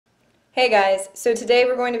Hey guys, so today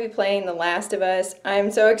we're going to be playing The Last of Us.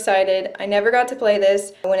 I'm so excited. I never got to play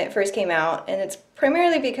this when it first came out, and it's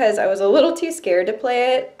primarily because I was a little too scared to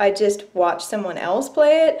play it. I just watched someone else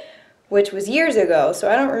play it, which was years ago,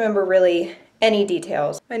 so I don't remember really any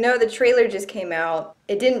details. I know the trailer just came out.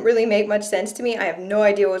 It didn't really make much sense to me. I have no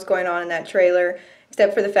idea what's going on in that trailer,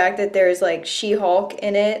 except for the fact that there's like She-Hulk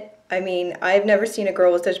in it. I mean, I've never seen a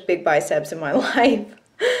girl with such big biceps in my life.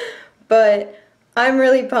 But I'm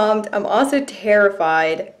really pumped. I'm also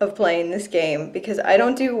terrified of playing this game because I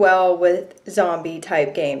don't do well with zombie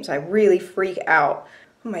type games. I really freak out.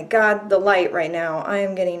 Oh my god, the light right now. I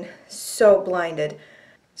am getting so blinded.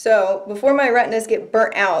 So before my retinas get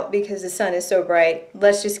burnt out because the sun is so bright,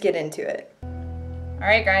 let's just get into it.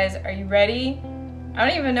 Alright guys, are you ready? I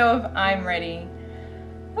don't even know if I'm ready.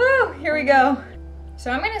 Woo, here we go.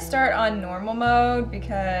 So I'm going to start on normal mode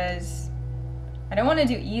because I don't want to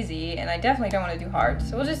do easy, and I definitely don't want to do hard,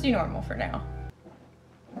 so we'll just do normal for now.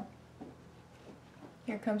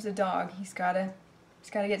 Here comes the dog. He's gotta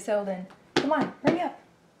get settled in. Come on, hurry up.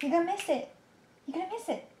 You're gonna miss it. You're gonna miss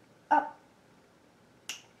it. Up.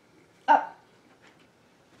 Up.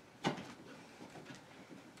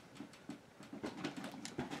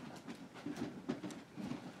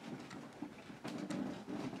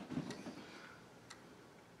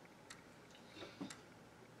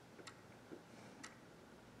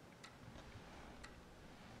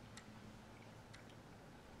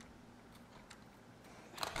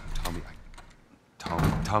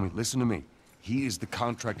 Tommy, listen to me. He is the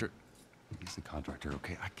contractor. He's the contractor,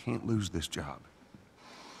 okay? I can't lose this job.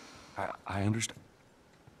 I understand.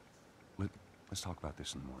 Let's talk about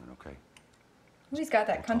this in the morning, okay? He's got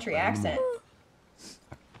that country accent. All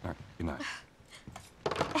right, good night.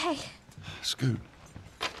 Hey. Scoot.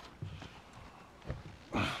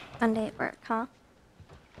 Monday at work, huh?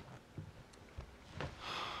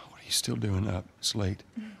 What are you still doing up? It's late.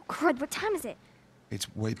 Crud, what time is it? It's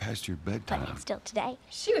way past your But bedtime. it's still today.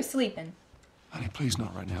 She was sleeping. Honey, please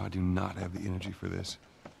not right now. I do not have the energy for this.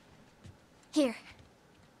 Here.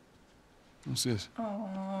 What's this?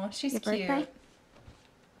 Aww, she's Your cute. birthday?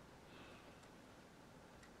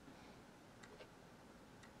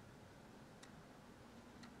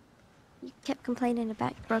 You kept complaining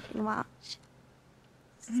about your broken watch.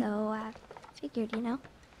 So I figured, you know.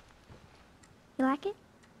 You like it?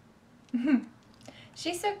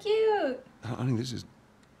 She's so cute. Honey, it's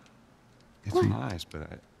What? nice,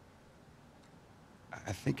 but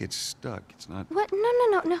I think it's stuck. It's not. What?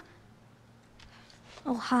 No.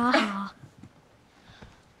 Oh, ha ha.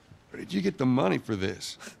 Where did you get the money for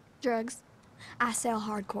this? Drugs. I sell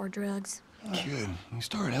hardcore drugs. Good. You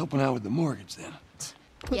started helping out with the mortgage then.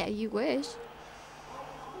 Yeah, you wish.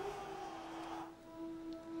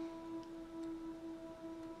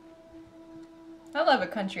 I love a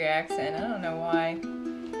country accent. I don't know why.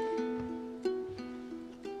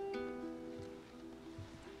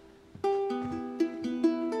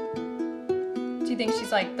 Do you think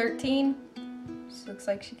she's like 13? She looks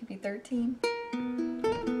like she could be 13.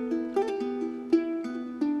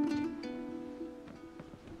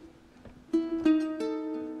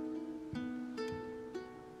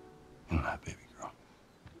 Good night, baby girl.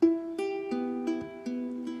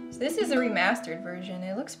 So this is a remastered version.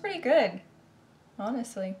 It looks pretty good,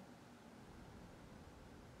 honestly.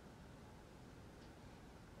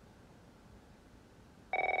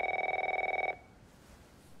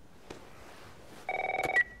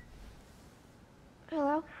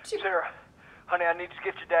 Hello? Sarah, honey, I need to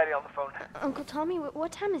get your daddy on the phone. Uncle Tommy,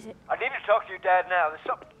 what time is it? I need to talk to your dad now. There's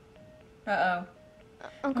something. Uh-oh.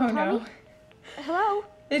 Uncle Oh Tommy? no. Hello?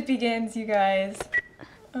 It begins, you guys.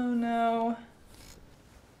 Oh no.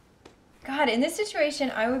 God, in this situation,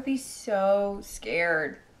 I would be so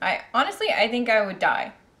scared. Honestly, I think I would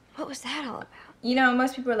die. What was that all about? You know,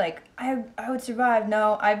 most people are like, I would survive.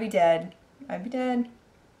 No, I'd be dead. I'd be dead.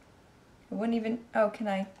 I wouldn't even, oh, can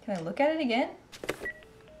I look at it again?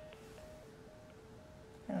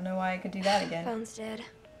 I don't know why I could do that again. Phone's dead.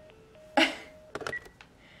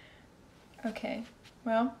 Okay,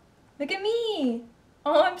 well, look at me.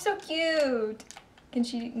 Oh, I'm so cute. Can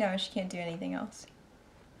she, no, she can't do anything else.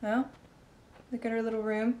 No? Look at her little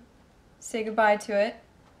room. Say goodbye to it.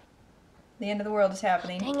 The end of the world is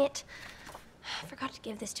happening. Dang it. I forgot to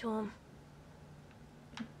give this to him.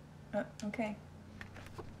 Okay.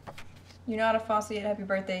 You're not a fossil yet. Happy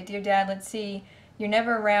birthday. Dear Dad, let's see. You're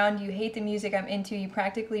never around. You hate the music I'm into. You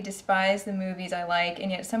practically despise the movies I like.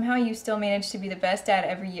 And yet somehow you still manage to be the best dad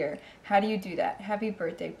every year. How do you do that? Happy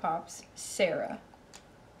birthday, Pops. Sarah.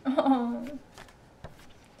 Oh.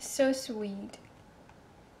 So sweet.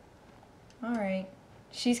 Alright.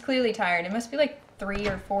 She's clearly tired. It must be like 3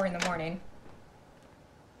 or 4 in the morning.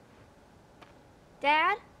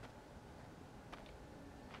 Dad?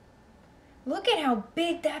 Look at how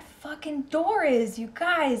big that fucking door is, you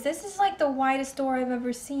guys. This is like the widest door I've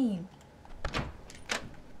ever seen.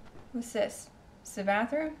 What's this? It's the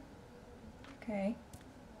bathroom? Okay.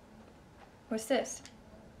 What's this?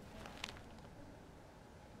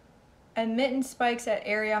 Admittance spikes at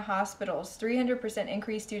area hospitals. 300%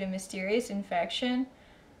 increase due to mysterious infection.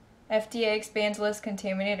 FDA expands list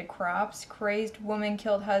contaminated crops. Crazed woman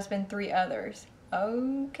killed husband, 3 others.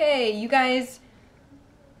 Okay, you guys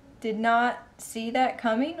did not see that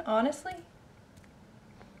coming, honestly?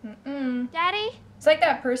 Daddy? It's like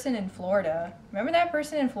that person in Florida. Remember that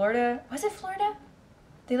person in Florida? Was it Florida?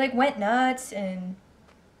 They like went nuts and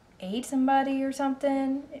ate somebody or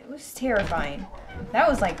something. It was terrifying. That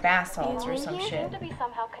was like bath salts or some shit. To be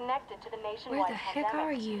somehow connected to the nationwide Where the heck pandemic.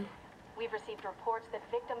 are you? We've received reports that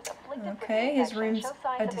victims afflicted with Okay, the his infection room's show signs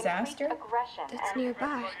a of increased disaster. aggression That's and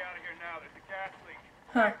nearby.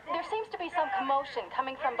 Huh. there seems to be some commotion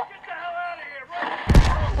coming from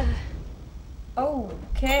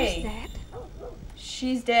Okay. Who's that?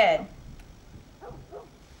 She's dead.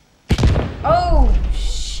 Oh,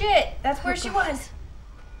 shit. That's where she was.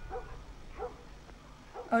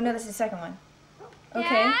 Oh, no, that's the second one. Okay.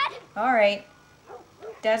 Dad? Alright.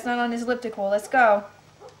 Dad's not on his elliptical. Let's go.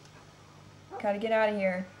 Gotta get out of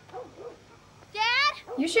here. Dad?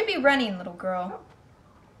 You should be running, little girl.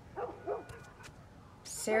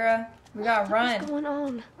 Sarah, we gotta run. What's going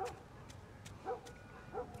on?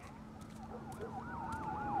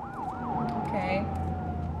 Okay.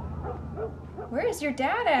 Where is your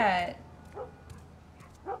dad at?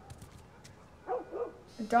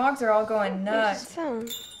 The dogs are all going Where's his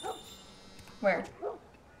nuts. phone? Where?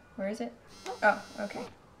 Where is it? Oh, okay.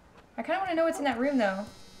 I kind of want to know what's in that room, though.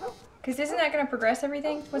 Because isn't that going to progress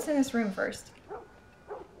everything? What's in this room first?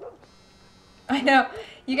 I know.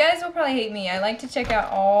 You guys will probably hate me. I like to check out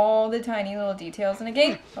all the tiny little details in a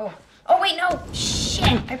game. Oh. Oh, wait, no!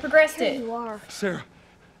 Shit! I progressed Here it. you are. Sarah,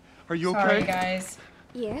 are you okay? Sorry, guys.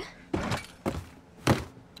 Yeah?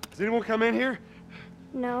 Does anyone come in here?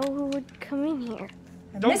 No, who would come in here?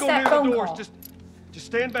 I Don't missed go that near phone the doors. call. Just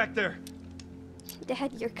stand back there.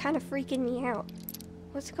 Dad, you're kind of freaking me out.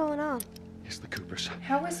 What's going on? It's the Coopers.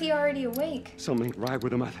 How was he already awake? Something ain't right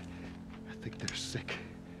with them. I think they're sick.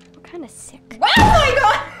 What kind of sick? Wow, my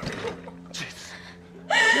God! Jimmy!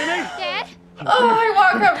 Dad? Oh, I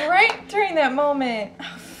walk up right during that moment.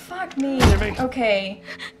 Oh, fuck me. Jimmy. Okay.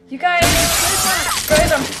 You guys,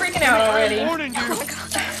 I'm freaking out already. I'm warning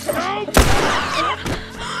you.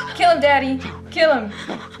 Kill him, Daddy. Kill him.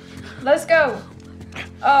 Let's go.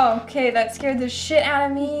 Oh, okay, that scared the shit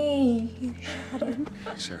out of me.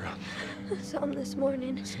 Sarah, I saw him this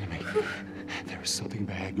morning. listen to me. There is something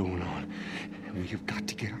bad going on, and we have got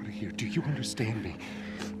to get out of here. Do you understand me?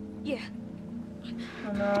 Yeah.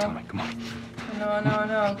 Oh no. Tell me, come on. Oh, no, no,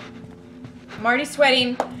 no. I'm already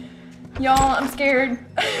sweating. Y'all, I'm scared.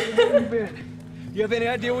 You have any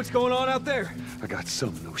idea what's going on out there? I got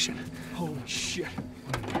some notion. Holy shit.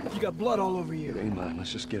 You got blood all over It you. ain't mine.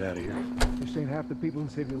 Let's just get out of here. This ain't half the people in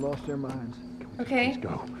the city lost their minds. Okay, Let's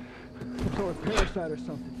go. Some sort of parasite or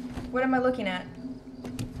something. what am I looking at?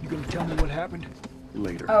 You gonna tell me what happened?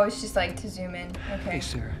 Later. Oh, it's just like to zoom in. Hey, Okay.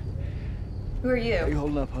 Sarah. Who are How you you?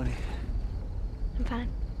 holding up, honey? I'm fine.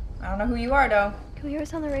 I don't know who you are, though. Can we hear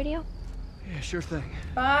us on the radio? Yeah, sure thing.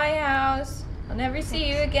 Bye, house. I'll never see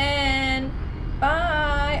you again.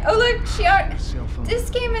 Bye. Oh, look, Cell phone. this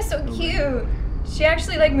game is so cute. She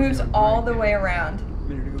actually like moves all the way around.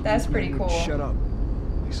 Minute ago, That's you pretty told me to cool. Shut up.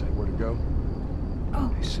 He say where to go? Oh,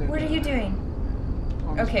 He said, what are you doing?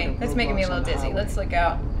 Almost Okay, got that's making me a roadblocks little on the dizzy. highway. Let's look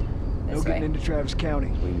out No this getting way. into Travis County.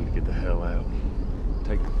 We need to get the hell out.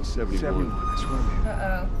 Take 71. 71, that's where I'm at.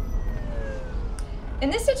 Uh-oh. In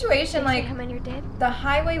this situation, like, How many are dead? the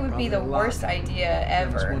highway would be the Probably a lot. worst idea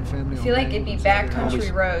There's ever. one family I on feel like Main it'd be Road, so they're backcountry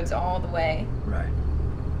always- roads all the way. Right.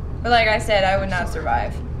 But like I said, I would not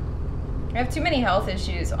survive. I have too many health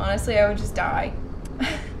issues. Honestly, I would just die.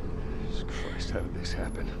 Jesus Christ, how did this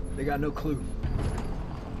happen? They got no clue.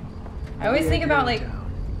 I always think about like,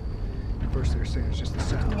 At first they're saying it's just the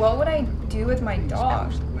south. what would I do with my East dog?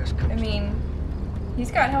 coast, West coast. I mean,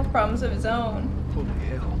 he's got health problems of his own. Holy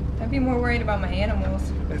hell. I'd be more worried about my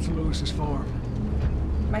animals. That's Lewis's farm.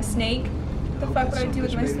 My snake? What the Hope fuck that would I do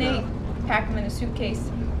with my something's made it snake? Pack him in a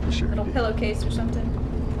suitcase. Sure Little did. pillowcase or something.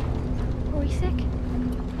 Are we sick?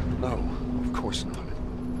 No, of course not.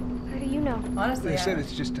 How do you know? Honestly, They yeah. said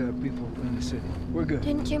it's just people in the city. We're good.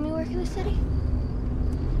 Didn't Jimmy work in the city?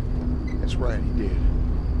 That's right, he did.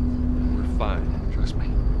 We're fine, trust me.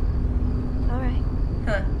 All right.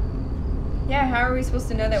 Huh. Yeah, how are we supposed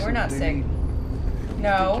to know that we're not sick?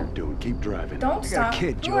 No. You're doing. Keep driving. Don't I stop. got a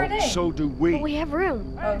kid, Who Joe. are they? So do we. But we have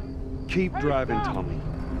room. Oh. Keep driving, Tommy.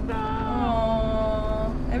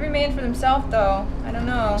 Aww. Every man for themselves, though. I don't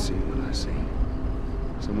know. I see what I see.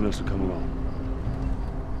 Someone else will come along.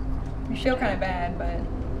 I feel kind of bad, but...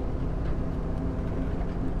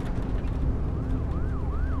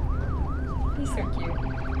 He's so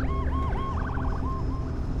cute.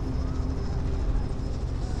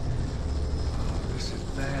 This is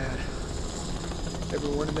bad.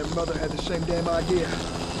 Everyone and their mother had the same damn idea.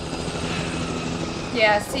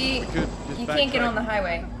 Yeah, see, you can't get on the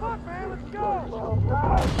highway. Uh-oh.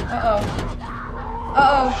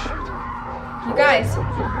 Uh-oh. You guys,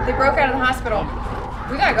 they broke out of the hospital.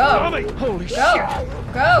 We gotta go. Tommy! Holy shit! Go!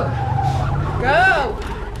 Go! Go!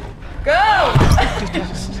 Go!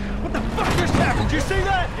 What the fuck just happened? Did you see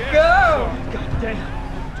that? Go! God damn.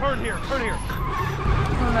 Turn here, turn here.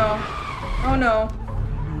 Oh no. Oh no.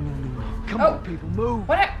 Come Oh. on, people, move.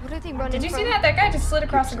 What? What are they running Did you see from? that? That guy just slid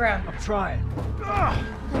across the ground. I'm trying. Oh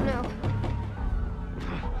no.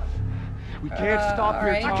 We can't stop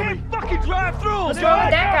here, alright. Tommy. I can't fucking drive through them. What's wrong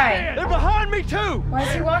with that guy? They're behind me too. Why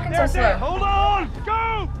is he walking so They're slow? dead. Hold on.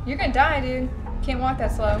 Go. You're gonna die, dude. Can't walk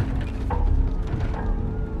that slow.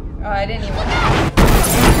 Oh, I didn't even.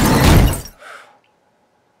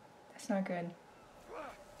 That's not good.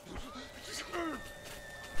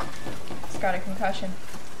 He's got a concussion.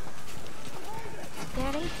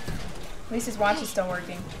 Daddy? At least his watch is still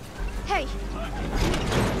working. Hey!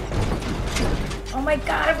 Oh my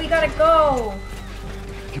god, we gotta go!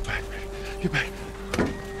 Get back, man. Get back.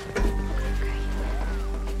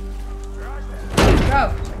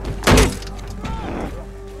 Go!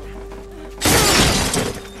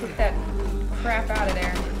 Get that crap out of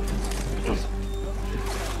there.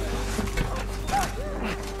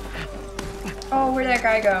 Oh, where'd that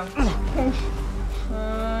guy go?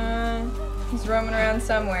 He's roaming around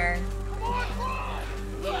somewhere.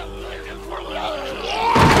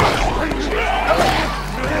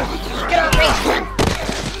 Get off me!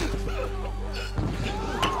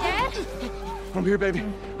 Dad? I'm here, baby.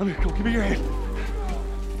 I'm here. Come, give me your hand.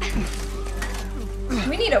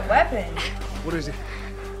 We need a weapon. What is it?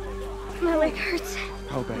 My leg hurts.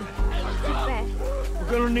 How bad? Too bad.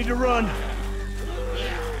 We're gonna need to run.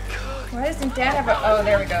 Why doesn't Dad have a... Oh,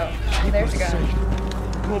 there we go. There's a gun.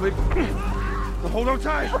 Come on, baby. Now hold on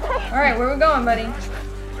tight. Alright, where we going, buddy?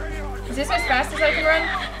 Is this as fast as I can run?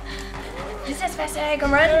 Is this as fast as I can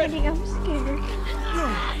run? Daddy, I'm scared.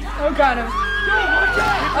 Oh, got him.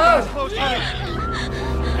 Oh,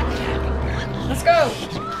 let's go.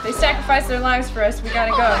 They sacrificed their lives for us. We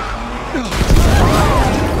gotta go.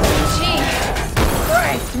 Jesus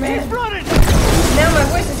Christ, man. Running. Now my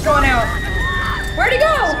voice is going out. Where'd he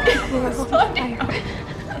go? Slow down.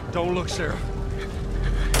 Don't look, Sarah.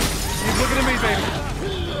 Keep looking at me, baby.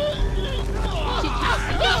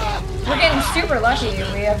 We're getting super lucky.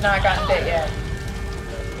 We have not gotten bit yet.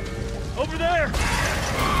 Over there.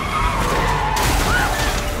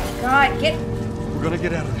 God, get... We're gonna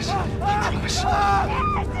get out of this. I promise.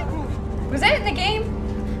 Was that in the game?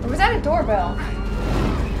 Or was that a doorbell?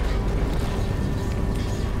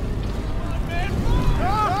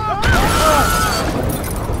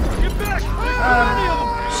 Get back.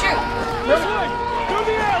 Shoot. This way. Through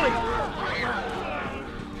the alley.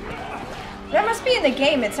 That must be in the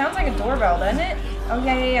game. It sounds like a doorbell, doesn't it? Oh,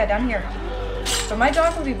 yeah, down here. So my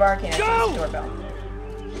dog will be barking at this doorbell.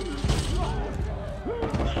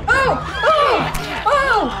 Oh! Oh!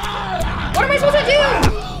 Oh! What am I supposed to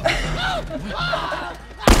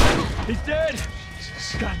He's dead.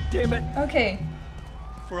 God damn it. do? Okay.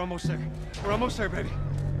 We're almost there. We're almost there, baby.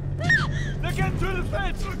 They're getting through the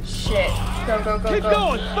fence. Shit. Go, go, go, Keep go.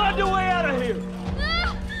 going. Find a way out of here.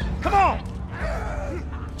 Come on.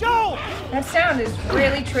 Joe. That sound is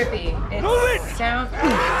really trippy. Move it! Sounds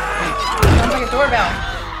like a doorbell.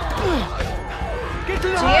 Get to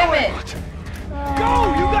the Damn highway. it. Go.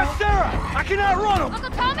 You got Sarah. I can outrun him. Uncle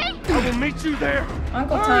Tommy? I will meet you there.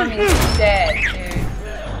 Uncle Hurry. Tommy's dead, dude.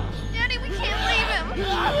 Daddy, we can't leave him.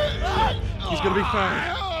 He's gonna be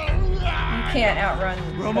fine. You can't outrun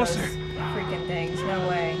We're almost those there. freaking things. No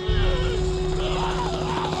way.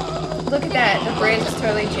 Look at that. The bridge is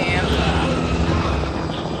totally jammed.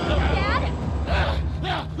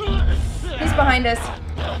 He's behind us.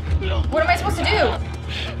 What am I supposed to do?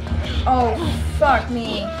 Oh, fuck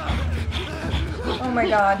me. Oh my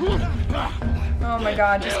god. Oh my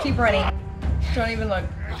god. Just keep running. Don't even look.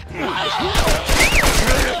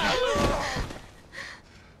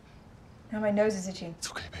 Now my nose is itching. It's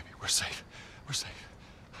okay, baby. We're safe. We're safe.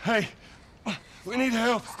 Hey, we need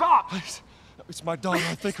help. Stop. Please. It's my daughter.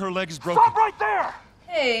 I think her leg is broken. Stop right there!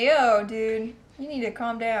 Hey, yo, dude. You need to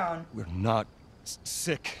calm down. We're not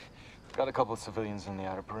sick. Got a couple of civilians in the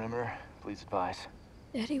outer perimeter. Please advise.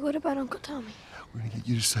 Daddy, what about Uncle Tommy? We're gonna get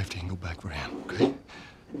you to safety and go back for him, okay?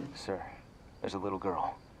 Sir, there's a little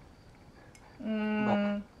girl.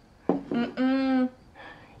 Mm.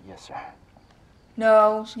 Yes, sir.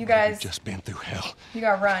 No, you We've guys, just been through hell. you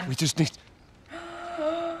gotta run. We just need...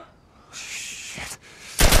 Shit.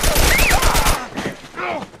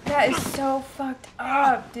 That is so fucked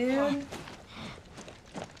up, dude.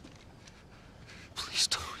 Please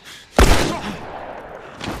don't.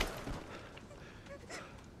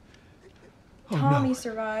 Tommy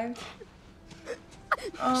survived.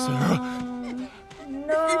 Sarah.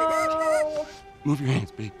 No. Move your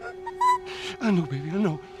hands, baby. I know, baby, I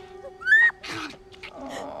know.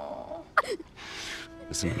 Oh.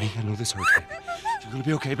 Listen to me. I know this hurts, baby. You're gonna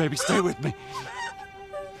be okay, baby. Stay with me.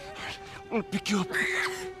 I'm gonna pick you up.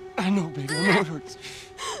 I know, baby. I know it hurts.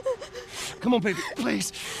 Come on, baby.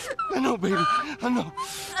 Please. I know, baby. I know.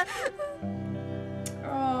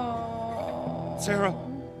 Oh. Sarah.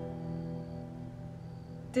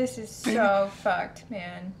 This is so fucked,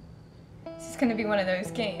 man. This is gonna be one of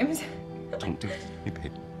those games. Don't do this to me,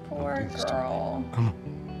 baby. Poor Don't do this to me. girl. Come on.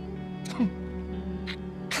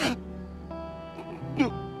 No.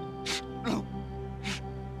 No.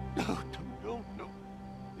 No. No. No.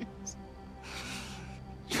 Please.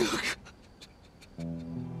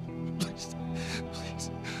 Please. Please.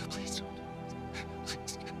 Please don't.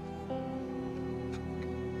 Please.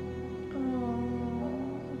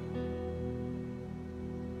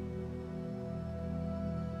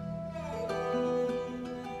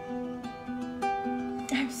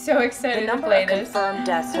 I'm so excited The to number play of this. confirmed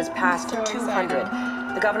deaths has passed So 200. excited.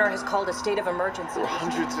 The governor has called a state of emergency. There are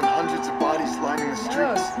hundreds and hundreds of bodies lining the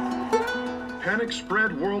streets. Panic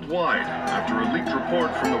spread worldwide after a leaked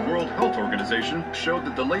report from the World Health Organization showed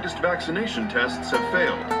that the latest vaccination tests have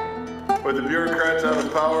failed. With the bureaucrats out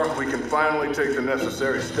of power, we can finally take the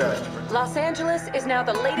necessary steps. Los Angeles is now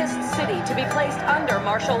the latest city to be placed under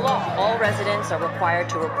martial law. All residents are required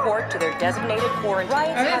to report to their designated quarantine.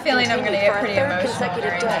 Riots I have a have feeling I'm gonna continued get for a pretty third emotional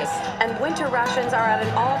consecutive during day, this. and winter rations are at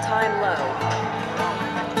an all-time low.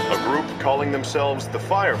 A group calling themselves the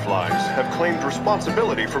Fireflies have claimed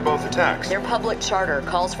responsibility for both attacks. Their public charter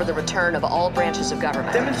calls for the return of all branches of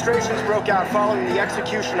government. Demonstrations broke out following the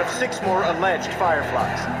execution of 6 more alleged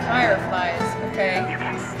Fireflies. Fireflies, okay. You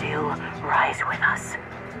can still rise with us.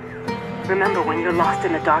 Remember, when you're lost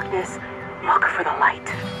in the darkness, look for the light.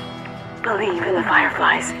 Believe in the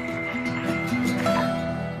Fireflies.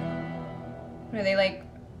 Are they like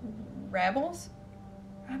rebels?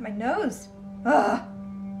 Ah, my nose. Ugh.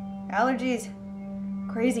 Allergies.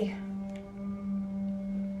 Crazy.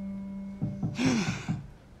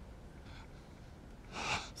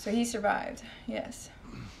 So he survived, yes.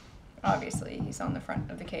 Obviously, he's on the front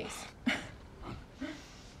of the case.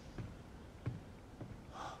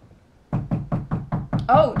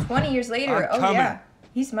 Oh, 20 years later. I'm coming. Yeah.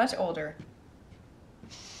 He's much older.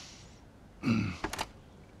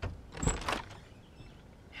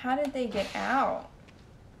 How did they get out?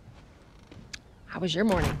 How was your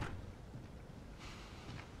morning?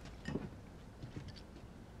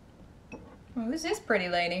 Well, who's this pretty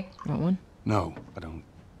lady? Want one? No, I don't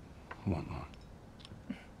want one.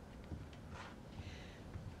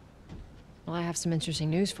 Well, I have some interesting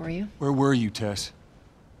news for you. Where were you, Tess?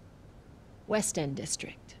 West End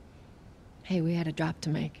District. Hey, we had a drop to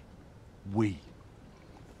make. We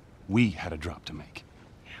had a drop to make.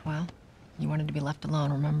 Well, you wanted to be left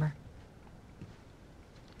alone, remember?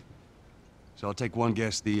 So I'll take one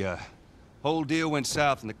guess. The whole deal went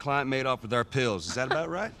south and the client made off with our pills. Is that about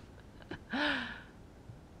right?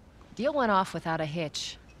 Deal went off without a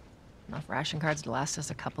hitch. Enough ration cards to last us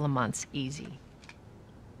a couple of months, easy.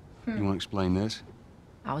 You want to explain this?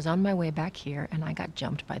 I was on my way back here, and I got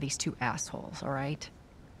jumped by these 2 assholes, all right?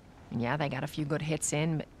 And yeah, they got a few good hits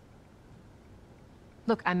in, but...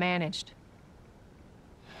 Look, I managed.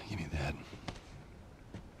 Give me that.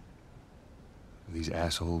 Are these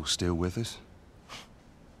assholes still with us?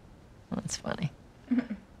 That's funny.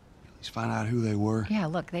 Let's find out who they were. Yeah,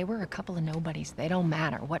 look, they were a couple of nobodies. They don't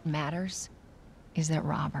matter. What matters is that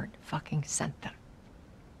Robert fucking sent them.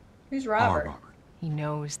 Who's Robert? Robert. He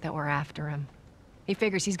knows that we're after him. He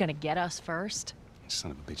figures he's gonna get us first.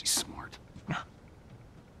 Son of a bitch, he's smart. No.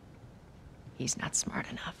 He's not smart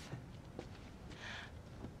enough.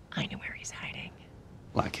 I know where he's hiding.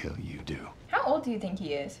 Like hell you do. How old do you think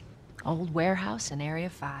he is? Old warehouse in Area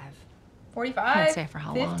 5. 45? Can't say for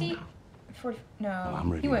how 50? long, though. 40, no, Well, I'm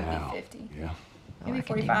ready he wouldn't now. be 50. Yeah. Maybe I can do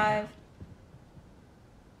 45.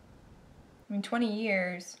 I mean, 20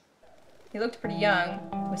 years. He looked pretty young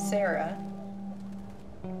with Sarah.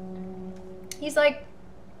 He's like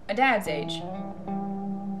a dad's age.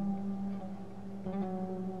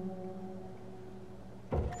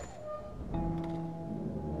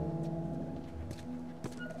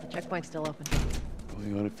 The checkpoint's still open.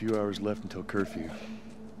 Only got a few hours left until curfew.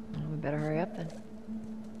 Well, we better hurry up then.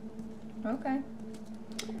 Okay.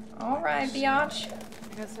 Alright, biatch.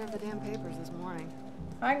 I got served the damn papers this morning.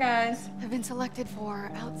 Hi, guys. I've been selected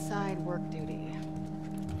for outside work duty.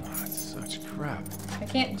 Oh, that's such crap. I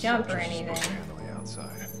can't jump or anything.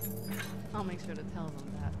 Outside. I'll make sure to tell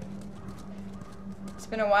them that. It's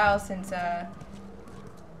been a while since I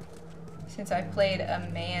played a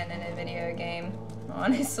man in a video game,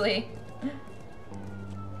 honestly.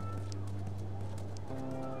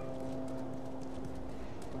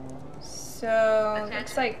 So,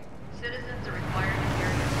 it's like citizens are required to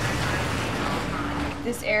carry a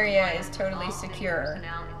this area is totally secure.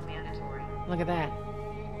 Look at that.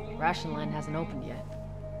 Ration line hasn't opened yet.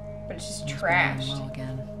 But it's just It's running trashed. low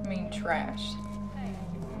again. I mean, trashed.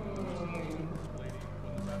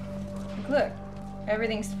 Look,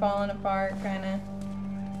 everything's falling apart, kinda.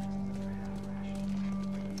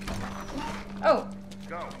 Oh!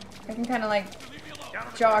 I can kinda like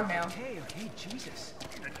jog now. Okay, Jesus.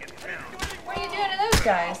 What are you doing to those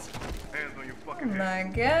guys? Oh my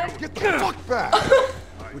god. Get the fuck back!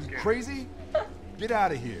 What, you crazy? Get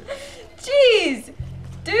out of here. Jeez!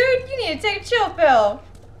 Dude, you need to take a chill pill.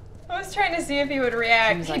 I was trying to see if he would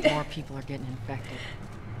react. Seems like more people are getting infected.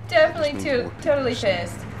 Definitely totally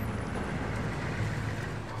pissed.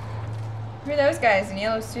 Who are those guys in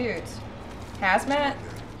yellow suits? Hazmat?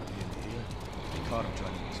 Caught him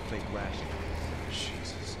trying to use fake ration.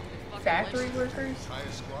 Jesus. Factory workers?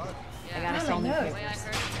 I gotta How sell do new I know? papers.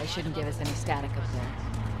 They shouldn't give us any static up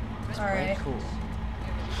there. Alright. Cool.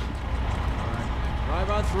 Drive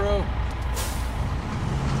on through.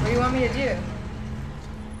 What do you want me to do?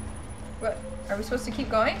 What? Are we supposed to keep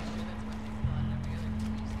going?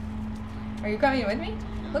 Are you coming with me?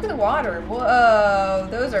 Look at the water. Whoa,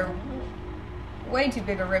 those are way too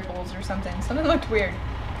big of ripples or something. Something looked weird.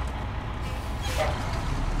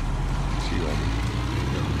 See you later.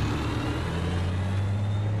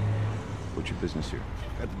 What's your business here?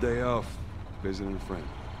 Got the day off. Visiting a friend.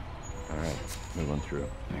 All right, move on through.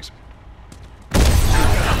 Thanks.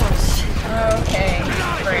 Okay,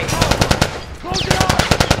 great. Close it off!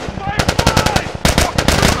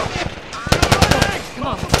 Come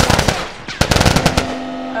on.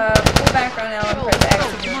 Pull back on L and press X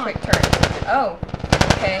to do a quick turn. Oh,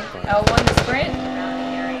 okay. L1 to sprint.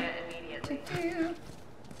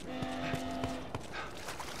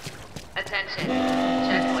 Attention.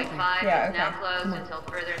 Checkpoint 5 Yeah, is now okay. closed until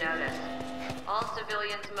further notice. All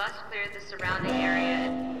civilians must clear the surrounding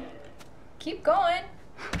area. Keep going.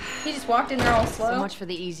 He just walked in there all slow. So much for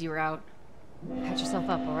the easy route. Patch yourself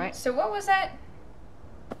up, all right? So what was that?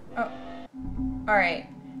 Oh. Alright.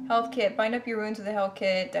 Health kit. Bind up your wounds with a health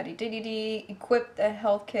kit. Da-dee-dee-dee-dee. Equip the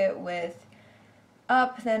health kit with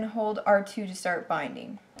up, then hold R2 to start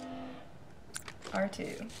binding.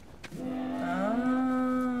 R2.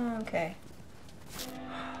 Oh, okay.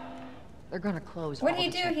 They're gonna close. What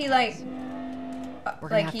did he do? He like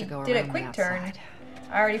he did a quick turn.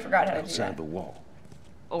 I already forgot how to do Outside that. the wall.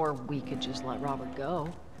 Or we could just let Robert go.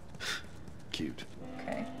 Cute.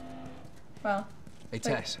 Okay. Well. Hey, like,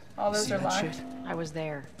 Tess. all you those see are that locked. shit? I was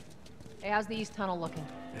there. Hey, how's the east tunnel looking?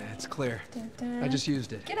 Yeah, it's clear. Dun-dun. I just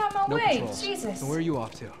used it. Get out my No way, patrols. Jesus. So where are you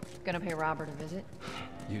off to? Gonna pay Robert a visit.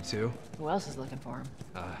 You too? Who else is looking for him?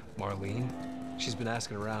 Marlene. She's been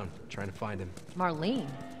asking around, trying to find him. Marlene?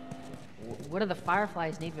 What do the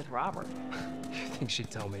Fireflies need with Robert? You think she'd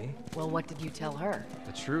tell me? Well, what did you tell her?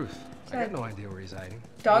 The truth. I got no idea where he's hiding.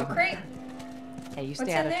 Dog crate? Hey, you What's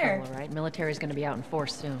stay out in of there? trouble, all right? Military's gonna be out in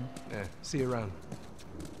force soon. Yeah, see you around.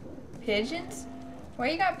 Pigeons? Why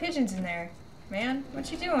you got pigeons in there? Man,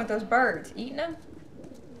 what you doing with those birds? Eating them?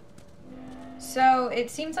 So, it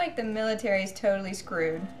seems like the military is totally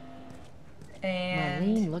screwed.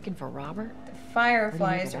 And Marlene looking for Robert? the Fireflies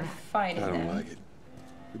What do you are think of that? fighting I don't them. like it.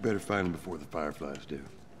 We better find him before the Fireflies do.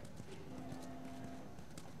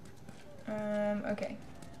 Okay.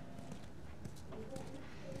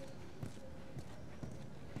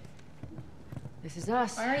 This is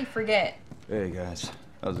us. I already forget Hey guys,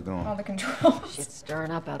 how's it going? all the controls. Shit's stirring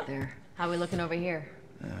up out there. How we looking over here?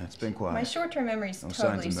 It's been quiet. My short-term memory's No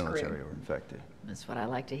totally signs of military screwed. or infected. That's what I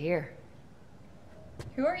like to hear.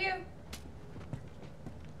 Who are you?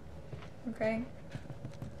 Okay.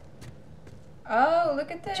 Oh, look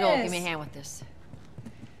at this. Joel, give me a hand with this.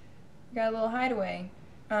 Got a little hideaway.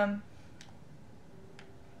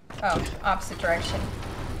 Oh, opposite direction.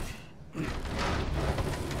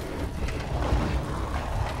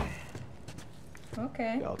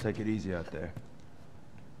 Okay. Y'all take it easy out there.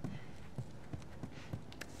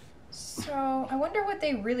 So, I wonder what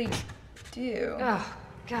they really do. Oh,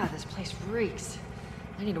 God, this place reeks.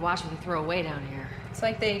 I need to watch what they throw away down here. It's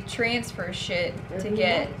like they transfer shit to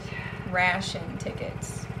get ration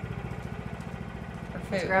tickets for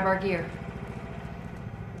food. Let's grab our gear.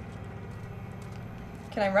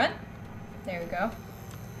 Can I run? There we go.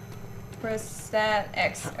 Press that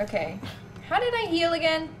X. Okay. How did I heal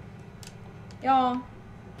again? Y'all.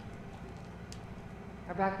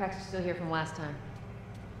 Our backpacks are still here from last time.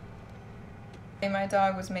 Okay, my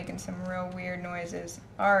dog was making some real weird noises.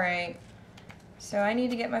 Alright. So I need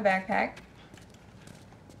to get my backpack.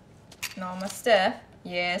 And all my stuff.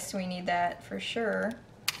 Yes, we need that for sure.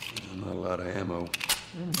 Not a lot of ammo.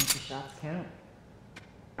 Make the shots count.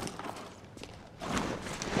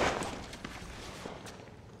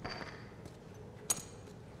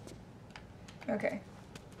 Okay.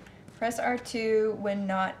 Press R2 when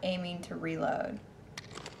not aiming to reload.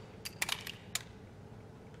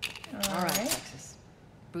 All right, Texas.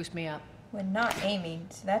 Boost me up. When not aiming,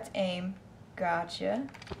 so that's aim. Gotcha.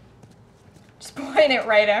 Just point it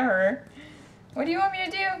right at her. What do you want me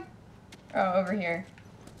to do? Oh, over here.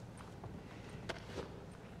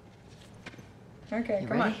 Okay,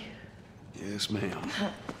 come on. Yes, ma'am.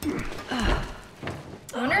 I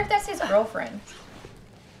wonder if that's his girlfriend.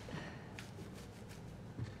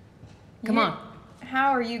 Come on.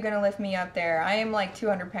 How are you gonna lift me up there? I am like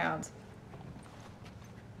 200 pounds.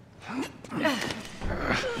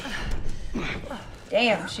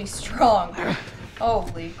 Damn, she's strong.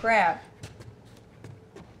 Holy crap.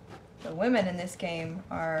 The women in this game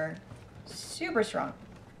are super strong.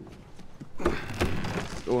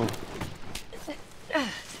 Go on.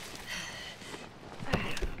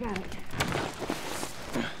 Got it.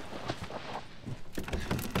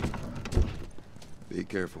 Be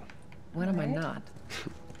careful. When am I not?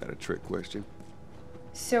 Got a trick question?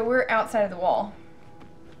 So we're outside of the wall.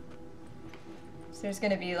 So there's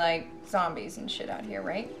gonna be like zombies and shit out here,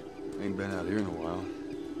 right? Ain't been out here in a while.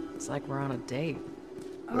 It's like we're on a date.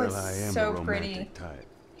 Oh, Well, it's I am so the pretty. romantic type.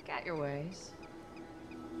 You got your ways.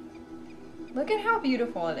 Look at how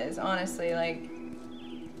beautiful it is, honestly. Like,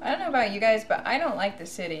 I don't know about you guys, but I don't like the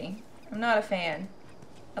city. I'm not a fan.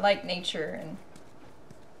 I like nature and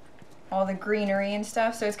all the greenery and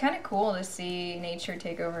stuff, so it's kind of cool to see nature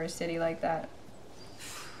take over a city like that.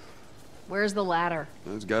 Where's the ladder?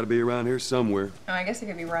 Well, it's got to be around here somewhere. Oh, I guess it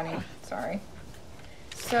could be running. Sorry.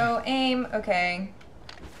 So, aim. Okay.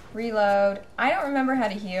 Reload. I don't remember how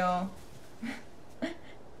to heal.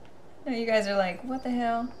 No, you guys are like, what the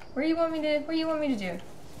hell? What do you want me to do?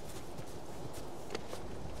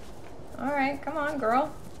 Alright, come on,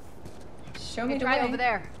 girl. Show me the way. Right over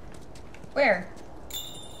there. Where?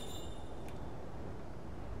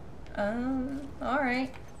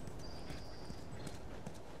 Alright.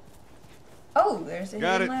 Oh, there's a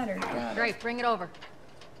hidden ladder. Got it. Great, bring it over.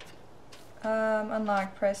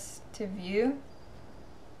 Unlock, press to view.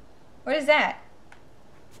 What is that?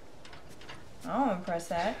 I don't want to press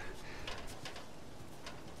that.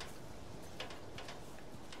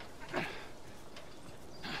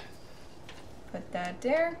 Put that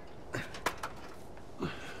there.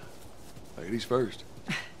 Ladies first.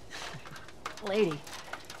 Lady,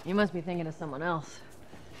 you must be thinking of someone else.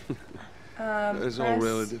 That's all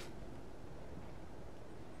relative.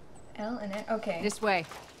 L and N. Okay. This way.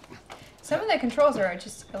 Some of the controls are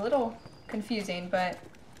just a little confusing, but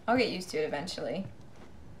I'll get used to it eventually.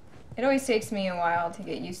 It always takes me a while to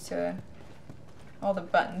get used to all the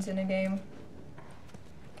buttons in a game.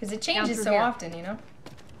 Because it changes so often, you know?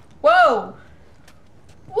 Whoa!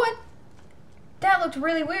 What? That looked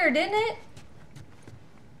really weird, didn't it?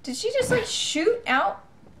 Did she just like shoot out?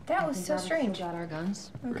 That was so strange. Got our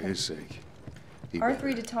guns. For his sake.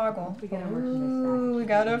 R3 to toggle. Ooh, we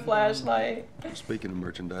got a flashlight. Speaking of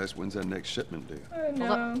merchandise, when's that next shipment due? I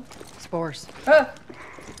know. Spores. Ah!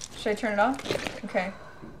 Should I turn it off? Okay.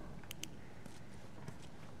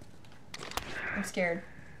 I'm scared.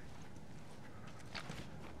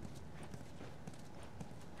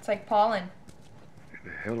 It's like pollen. Where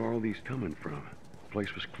the hell are all these coming from? The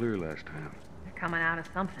place was clear last time. They're coming out of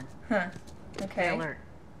something. Huh. Okay. Stay alert.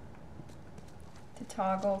 To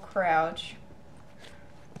toggle, crouch.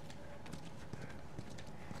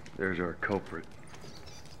 There's our culprit.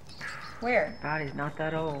 Where? Body's not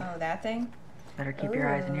that old. Oh, that thing? Better keep your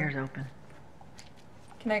eyes and ears open.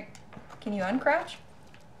 Can you uncrouch?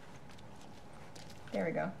 There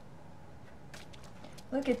we go.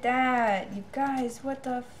 Look at that. You guys, what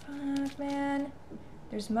the fuck, man?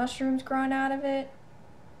 There's mushrooms growing out of it.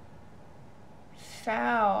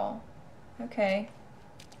 Foul. Okay.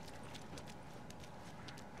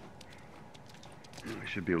 I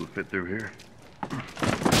should be able to fit through here.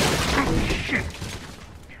 Shit.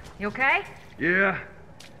 You okay? Yeah.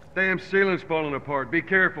 Damn ceiling's falling apart. Be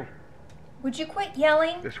careful. Would you quit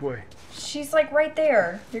yelling? This way. She's like right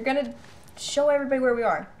there. You're gonna show everybody where we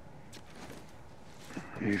are.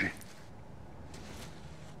 Easy.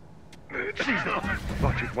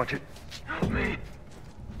 Watch it, watch it. Help me.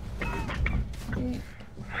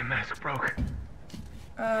 My mask broke.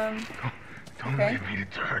 Don't okay. leave me to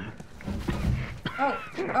turn. Oh.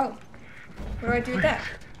 What do I do with that?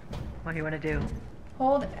 What do you want to do?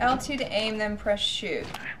 Hold L2 to aim, then press shoot.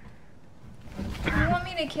 You want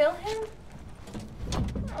me to kill him?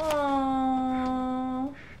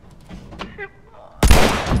 Aww.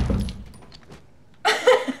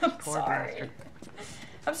 Poor bastard.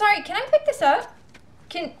 I'm sorry, can I pick this up?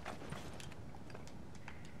 Can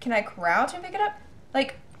I crouch and pick it up?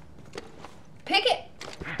 Like, pick it.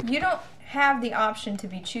 You don't have the option to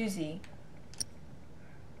be choosy.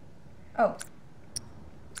 Oh.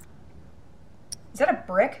 Is that a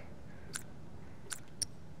brick?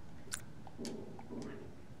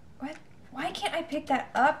 What? Why can't I pick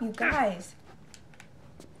that up, you guys?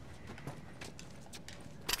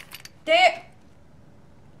 There.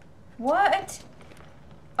 What?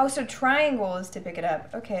 Oh, so triangle is to pick it up.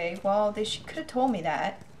 Okay, well, they could have told me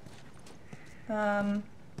that.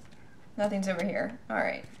 Nothing's over here.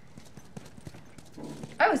 Alright.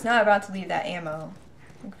 I was not about to leave that ammo.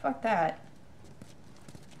 Like, fuck that.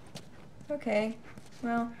 Okay,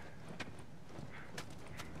 well.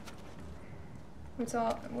 What's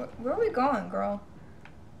all... Where are we going, girl?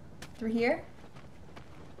 Through here?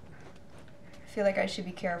 I feel like I should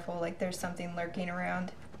be careful, like there's something lurking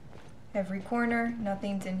around. Every corner,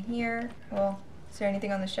 nothing's in here. Well, is there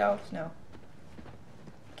anything on the shelves? No.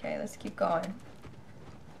 Okay, let's keep going.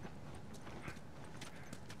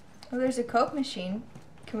 Oh, there's a Coke machine.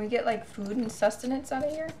 Can we get like food and sustenance out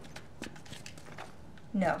of here?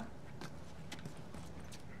 No.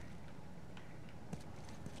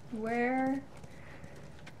 Where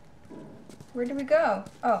do we go?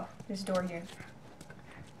 Oh, there's a door here.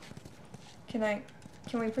 Can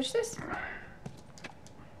we push this?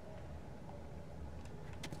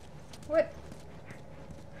 What?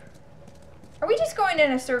 Are we just going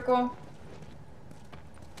in a circle?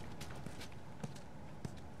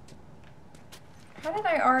 How did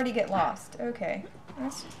I already get lost? Okay.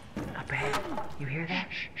 That's... Up ahead. You hear that?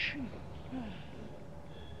 Shh.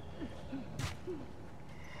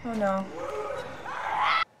 Oh no.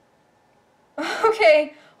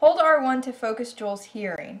 Okay, hold R1 to focus Joel's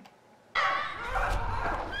hearing.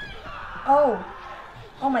 Oh.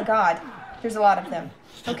 Oh my god. There's a lot of them.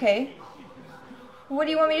 Okay. What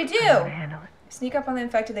do you want me to do? Handle it. Sneak up on the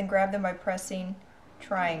infected, then grab them by pressing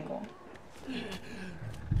triangle.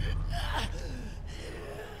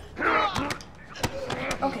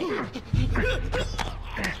 Okay.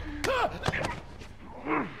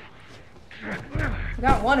 We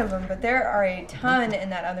got one of them, but there are a ton in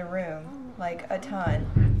that other room. Like, a ton.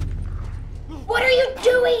 What are you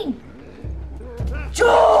doing?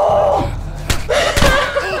 Joel!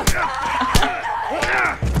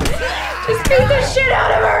 Just beat the shit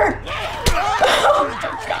out of her! Oh my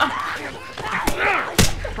god.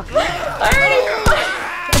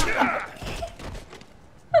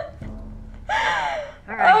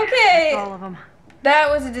 Okay. All of them. That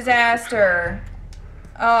was a disaster.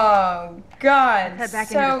 Oh god. Head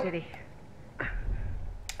back into the city.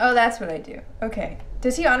 Oh, that's what I do. Okay.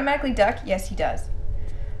 Does he automatically duck? Yes, he does.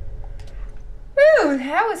 Whew,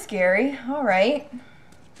 that was scary. Alright.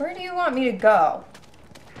 Where do you want me to go?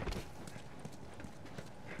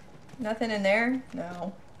 Nothing in there?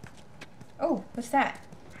 No. Oh, what's that?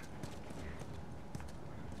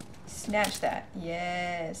 Snatch that.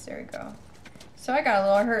 Yes, there we go. So I got a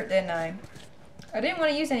little hurt, didn't I? I didn't want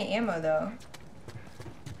to use any ammo, though.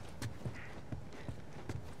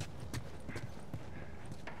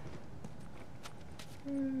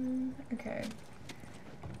 Okay.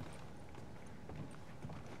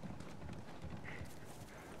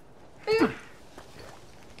 Boop.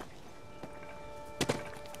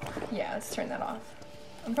 Yeah, let's turn that off.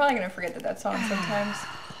 I'm probably gonna forget that that's on sometimes.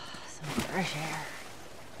 Some fresh air.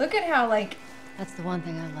 Look at how, like, that's the one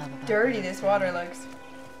thing I love about dirty this water looks.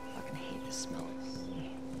 Fucking hate the smell.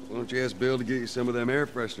 Why don't you ask Bill to get you some of them air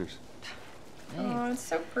fresheners? Hey, oh, it's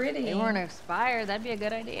so pretty. They weren't expired. That'd be a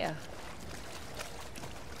good idea.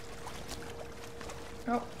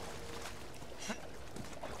 Oh.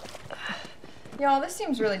 Y'all, this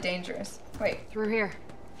seems really dangerous. Wait. Through here.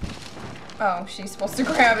 Oh, she's supposed to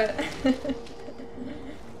grab it.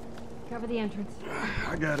 Cover the entrance.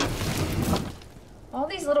 I got it. All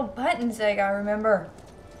these little buttons I gotta remember.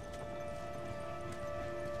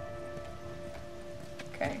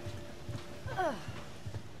 Okay.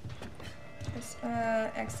 Just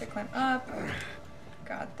X to climb up.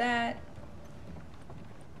 Got that.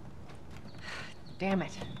 Damn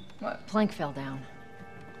it. What? Plank fell down.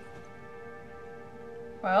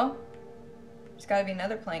 Well, there's gotta be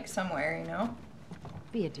another plank somewhere, you know?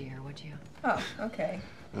 Be a dear, would you? Oh, okay.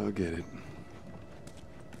 I'll get it.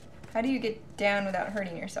 How do you get down without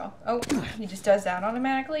hurting yourself? Oh, he just does that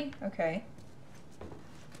automatically? Okay.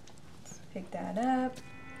 Let's pick that up.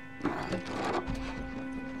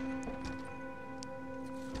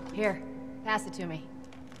 Here, pass it to me.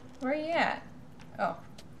 Where are you at? Oh.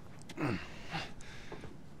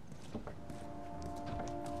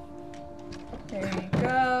 There you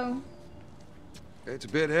go. It's a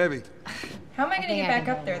bit heavy. How am I gonna get back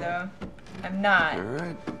up there, though? I'm not. All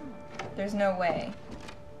right. There's no way.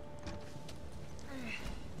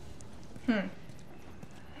 Well,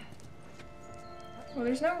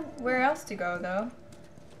 there's nowhere else to go, though.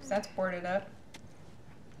 'Cause that's boarded up.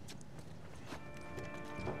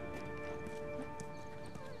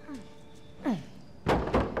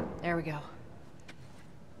 There we go.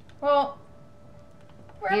 Well,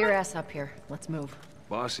 Get your ass up here. Let's move.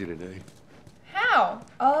 Bossy today. how?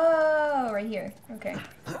 Oh, right here. Okay.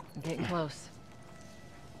 I'm getting close.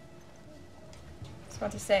 I was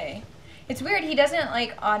about to say. It's weird, he doesn't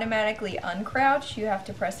like automatically uncrouch. You have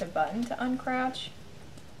to press a button to uncrouch.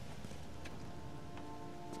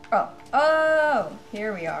 Oh. Oh!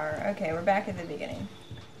 Here we are. Okay, we're back at the beginning.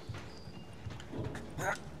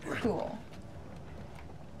 Cool.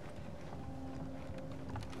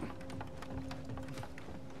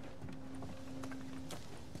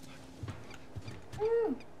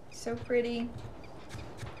 Woo! So pretty.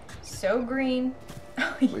 So green.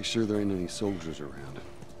 Make sure there ain't any soldiers around.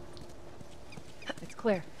 It's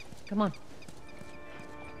clear. Come on.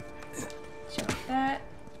 Jump that.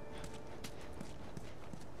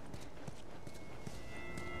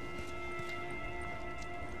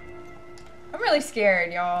 I'm really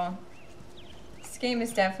scared, y'all. This game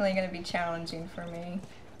is definitely going to be challenging for me.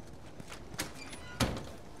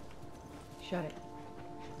 Shut it.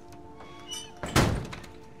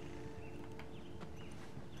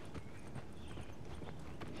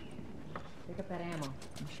 Pick up that ammo.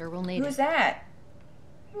 I'm sure we'll need it. Who's that?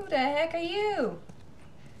 Who the heck are you?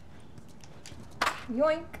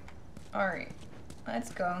 Yoink. Alright.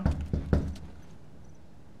 Let's go.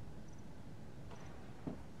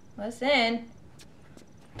 Listen.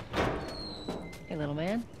 Hey, little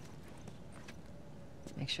man.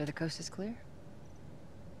 Make sure the coast is clear.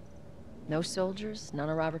 No soldiers, none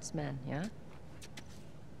of Robert's men, yeah?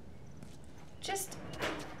 Just...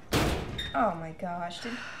 Oh my gosh.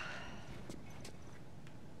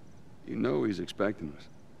 You know he's expecting us.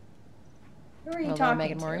 Who are you Well, talking that'll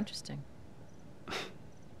make it more to? interesting.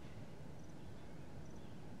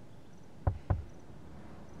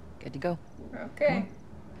 Good to go. Okay.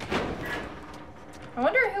 I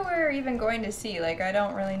wonder who we're even going to see. Like, I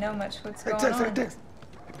don't really know much what's going on. Hey,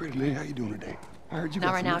 pretty lady, how you doing today? I heard you Not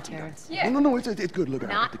got right some now, work to do. Terrence. Yeah. No, it's good. Look, I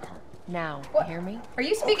Not got the car. now. What? You hear me? Are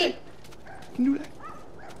you speaking? Can you do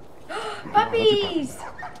that? Puppies!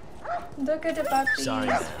 Look at the puppies. Sorry,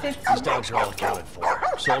 man. 50. These dogs are all accounted for.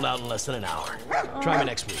 Sold out in less than an hour. Try me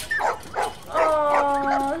next week.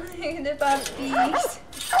 Oh, look at the puppies.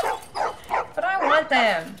 But I want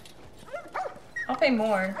them. I'll pay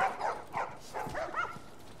more.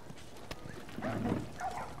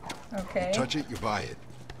 Okay. Touch it, you buy it.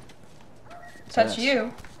 Touch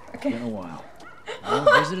you. Okay. Been a while. Don't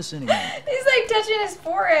visit us anymore. He's like touching his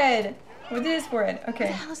forehead. With his forehead.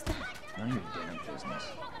 Okay. What the hell is that? None of your damn business.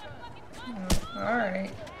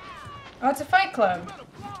 Alright. Oh, it's a fight club.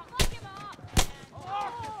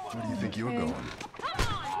 Where do you think you were going?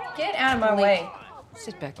 Get out of my way.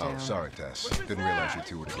 Sit back Oh, down. sorry, Tess. Didn't realize you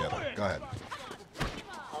two were together. Go ahead.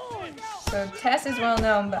 So Tess is well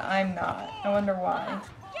known, but I'm not. I wonder why.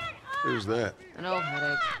 Who's that? An old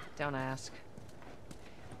headache. Don't ask.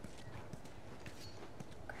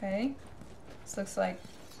 Okay. This looks like...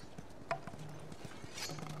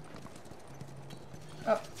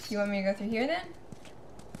 Oh, you want me to go through here then?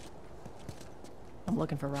 I'm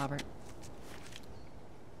looking for Robert.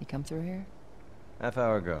 You come through here? Half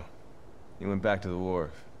hour ago. He went back to the wharf.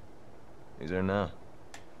 He's there now.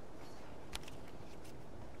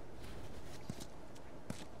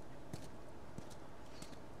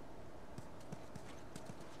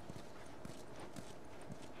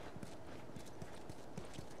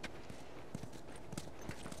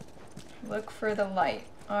 Look for the light.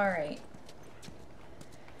 Alright.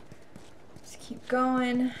 Let's keep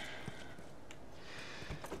going.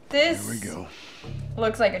 This Here we go.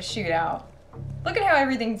 Looks like a shootout. Look at how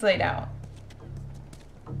everything's laid out.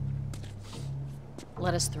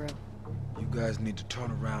 Let us through. You guys need to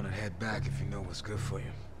turn around and head back if you know what's good for you.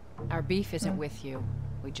 Our beef isn't with you.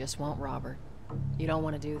 We just want Robert. You don't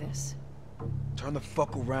want to do this. Turn the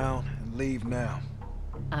fuck around and leave now.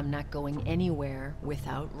 I'm not going anywhere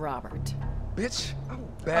without Robert. Bitch, I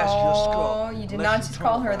will bash your skull. Oh, you did unless not you just turn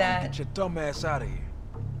call her around and that. Get your dumb ass out of here.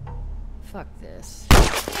 Fuck this.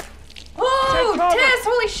 Oh, Tess!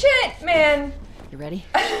 Holy shit, man! You ready?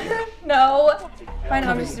 No. Find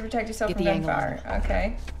Cover objects you. to protect yourself Get from the angle on gunfire.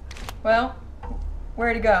 Okay. Well,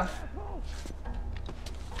 where to go?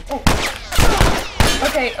 Oh.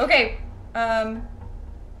 Okay, okay.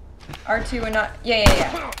 R2 and not.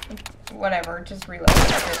 Yeah. Whatever. Just reload. Oh,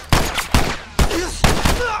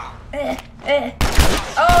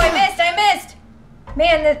 I missed!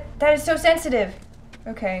 Man, that is so sensitive.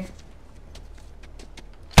 Okay.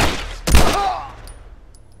 Is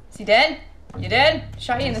he dead? You dead?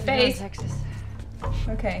 Shot you in the face. Texas.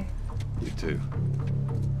 Okay. You too.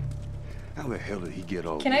 How the hell did he get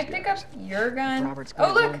all Can these I pick guys? up your gun? Robert's Oh,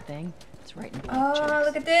 got look! one thing. It's right in the Oh,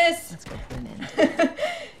 look at this! Let's go put an end.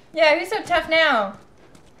 Yeah, who's so tough now?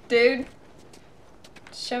 Dude.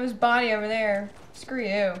 Shove his body over there. Screw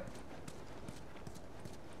you.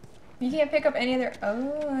 You can't pick up any other.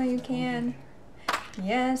 Oh, you can.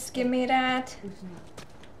 Yes, give me that.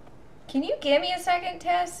 Can you give me a second,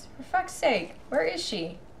 Tess? For fuck's sake. Where is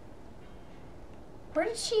she? Where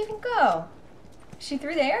did she even go? Is she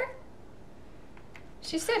through there?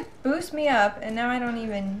 She said boost me up, and now I don't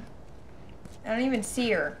even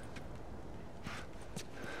see her.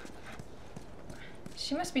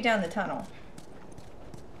 She must be down the tunnel.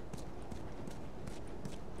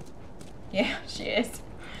 Yeah, she is.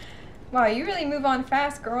 Wow, you really move on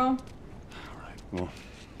fast, girl. Well,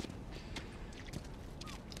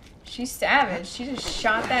 She's savage. She just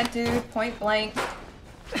shot that dude point blank.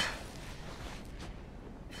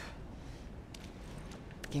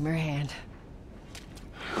 Give me your hand.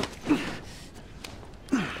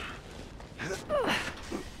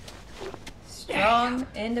 Strong,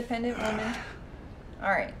 independent woman.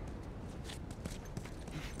 Alright.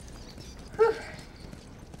 Whew.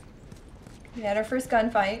 We had our first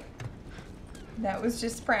gunfight. That was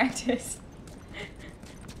just practice.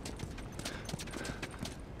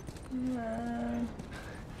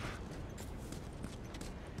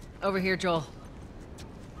 Over here, Joel.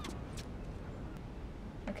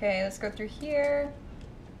 Okay, let's go through here.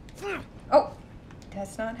 Oh!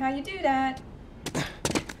 That's not how you do that.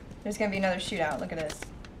 There's gonna be another shootout. Look at this.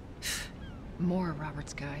 More of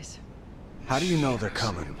Robert's guys. How do you know they're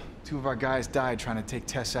coming? 2 of our guys died trying to take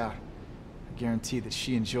Tess out. I guarantee that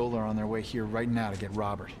she and Joel are on their way here right now to get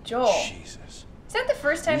Robert. Joel. Jesus. Is that the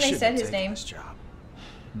first time they said his name?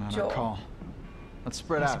 Not Joel. our call. Let's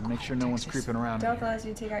spread out and make sure no one's creeping around in Stealth here. allows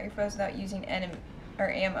you to take out your foes without using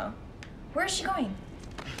ammo. Where is she going?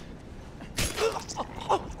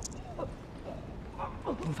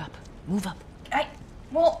 Move up. Move up.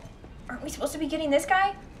 Well, aren't we supposed to be getting this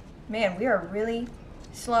guy? Man, we are really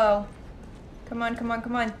slow. Come on, come on,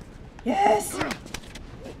 come on. Yes!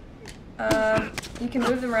 You can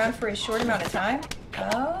move them around for a short amount of time?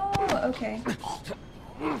 Oh, okay.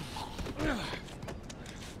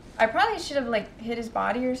 I probably should have, like, hit his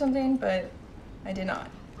body or something, but I did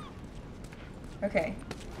not. Okay,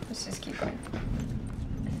 let's just keep going.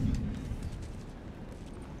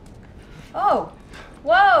 Oh!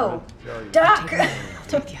 Whoa! Doc!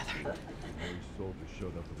 Take the other. Soldiers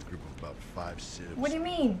showed up with a group of about 5 civs. What do you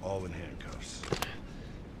mean? All in handcuffs.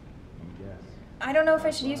 I don't know if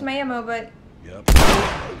I should use my ammo, but... Yep.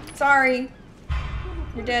 Sorry.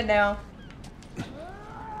 You're dead now.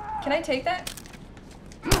 Can I take that?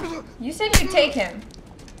 You said you'd take him.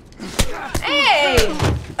 Hey!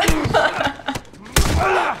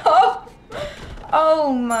 Oh!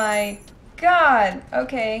 Oh my god.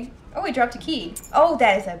 Okay. Oh, we dropped a key. Oh,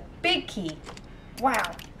 that is a big key.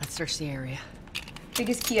 Wow. Let's search the area.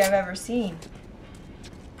 Biggest key I've ever seen.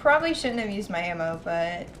 Probably shouldn't have used my ammo,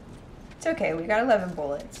 but it's okay. We got 11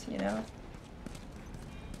 bullets, you know?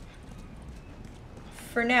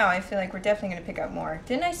 For now, I feel like we're definitely going to pick up more.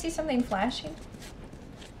 Didn't I see something flashing?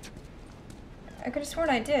 I could have sworn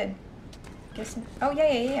I did. Guess. Oh,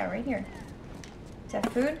 yeah, right here. Is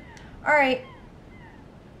that food? Alright.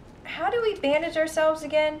 How do we bandage ourselves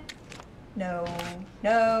again? No.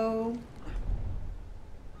 No.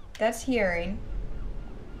 That's hearing.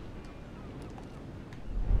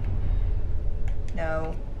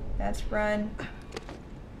 No. That's run.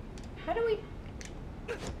 How do we...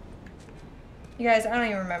 You guys, I don't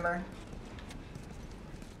even remember.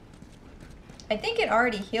 I think it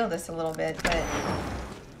already healed us a little bit, but...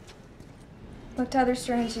 Look to other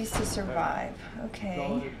strategies to survive.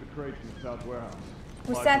 Okay.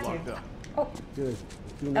 What's that do? Oh. Good.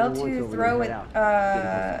 L2 throw with, R2.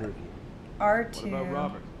 What about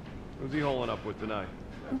Robert? Who's he holing up with tonight?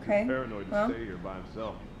 Okay. Paranoid to stay here by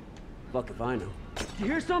himself. Fuck if I know. Did you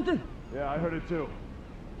hear something? Yeah, I heard it too.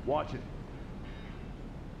 Watch it.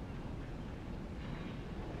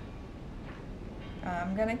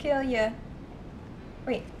 I'm gonna kill you.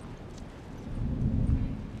 Wait.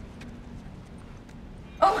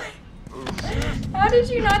 Oh! How did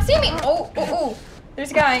you not see me? Oh, oh, oh!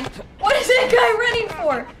 There's a guy. What is that guy running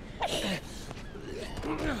for?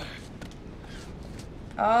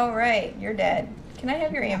 Alright, you're dead. Can I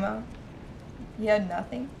have your ammo? You had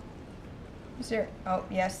nothing? Is there... Oh,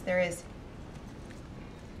 yes, there is.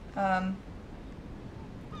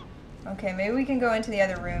 Okay, maybe we can go into the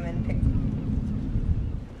other room and pick...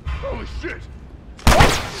 Holy shit!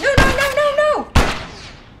 No, no, no, no, no!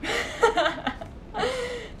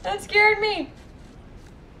 That scared me.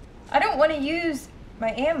 I don't want to use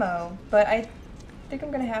my ammo, but I think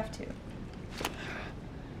I'm gonna have to.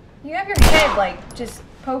 You have your head, like, just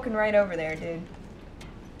poking right over there, dude.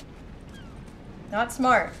 Not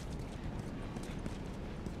smart.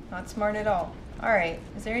 Not smart at all. Alright,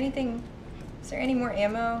 is there anything... Is there any more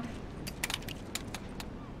ammo?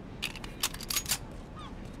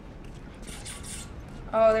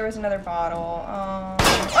 Oh, there was another bottle.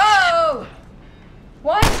 Oh!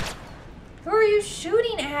 What? Who are you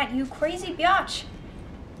shooting at, you crazy biatch?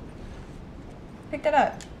 Pick that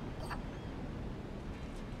up.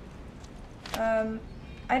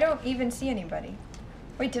 I don't even see anybody.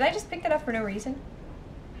 Wait, did I just pick that up for no reason?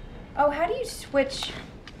 Oh, how do you switch?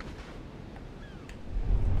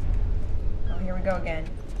 Oh, here we go again.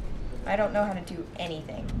 I don't know how to do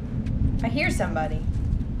anything. I hear somebody.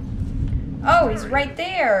 Oh, he's right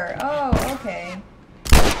there. Oh, okay.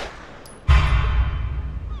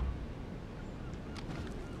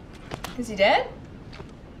 Is he dead?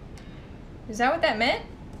 Is that what that meant?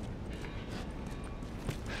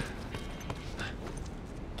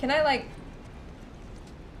 Can I, like...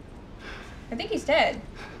 I think he's dead.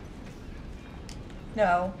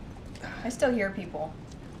 No. I still hear people.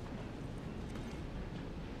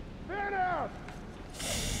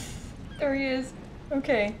 There he is.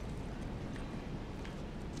 Okay.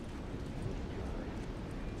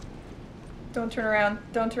 Don't turn around.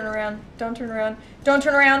 Don't turn around. Don't turn around. Don't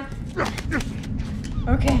turn around.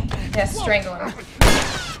 Okay. Yes, strangle him.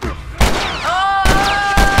 Oh!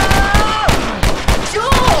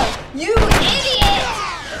 Joel! You idiot!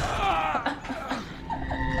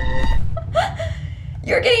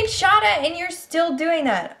 You're getting shot at and you're still doing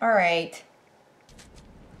that. Alright.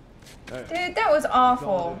 Hey, dude, that was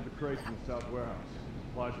awful. The crates in the south warehouse.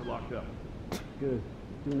 Supplies are locked up. Good.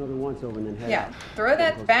 Do another once over and then head Yeah, out. throw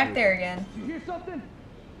that back there again. Did you hear something?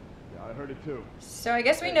 Yeah, I heard it too. So I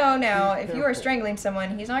guess we know now, if you are strangling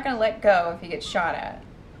someone, he's not going to let go if he gets shot at.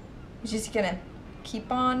 He's just going to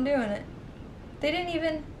keep on doing it. They didn't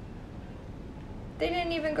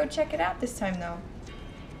even go check it out this time, though.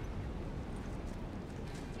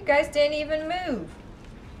 You guys didn't even move.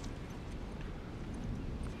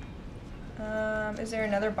 Is there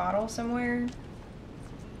another bottle somewhere?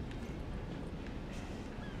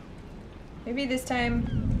 Maybe this time...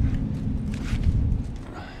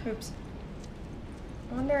 Oops.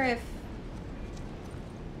 I wonder if...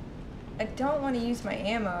 I don't want to use my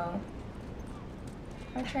ammo.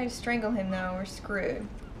 If I try to strangle him, though, we're screwed.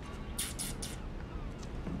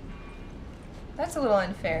 That's a little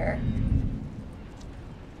unfair.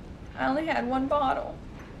 I only had one bottle.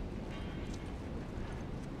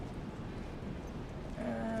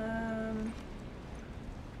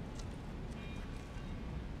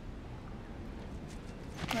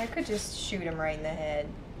 I could just shoot him right in the head.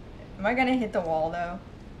 Am I gonna hit the wall, though?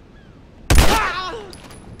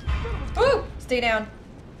 Ooh! Stay down.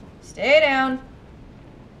 Stay down.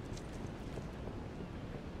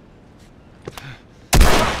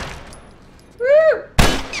 Woo!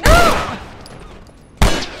 No!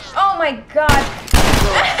 Oh my god.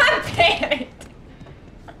 I'm panicked.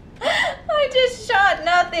 I just shot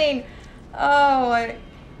nothing. Oh, I'm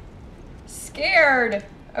scared.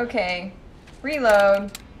 Okay.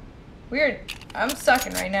 Reload. Weird. I'm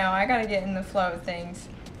sucking right now. I gotta get in the flow of things.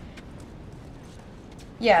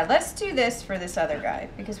 Yeah, let's do this for this other guy,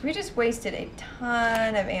 because we just wasted a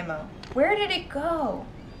ton of ammo. Where did it go?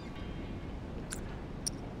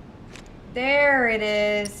 There it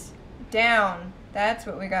is. Down. That's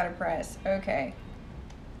what we gotta press. Okay.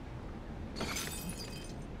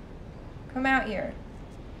 Come out here.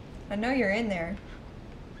 I know you're in there.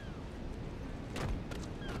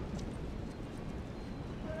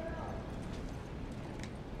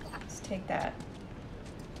 Let's take that.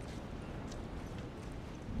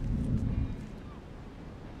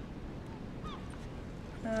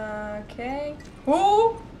 Okay.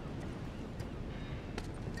 Ooh!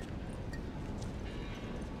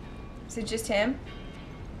 Is it just him?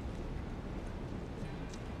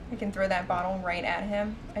 I can throw that bottle right at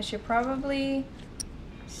him. I should probably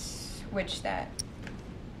switch that.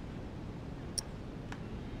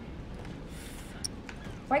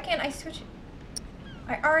 Why can't I switch it?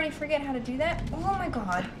 I already forget how to do that. Oh my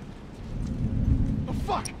god. Oh,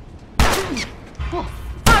 fuck!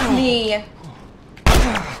 Fuck me!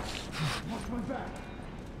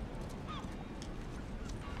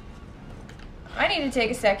 I need to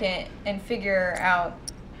take a second and figure out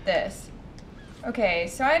this. Okay,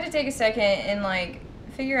 so I had to take a second and like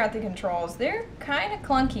figure out the controls. They're kind of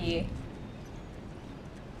clunky.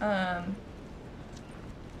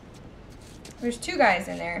 There's two guys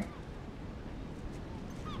in there.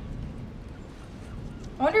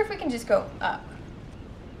 I wonder if we can just go up.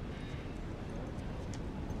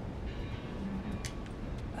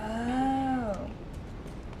 Oh.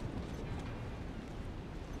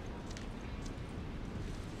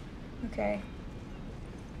 Okay.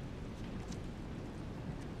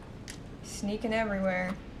 Sneaking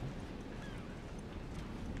everywhere.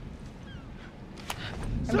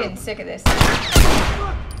 I'm getting sick of this.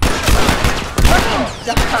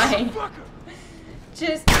 Fucking die.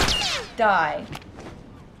 Just die.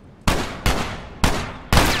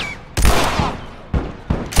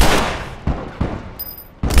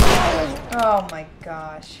 Oh my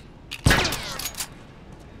gosh.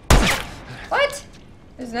 What?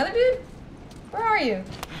 There's another dude? Where are you?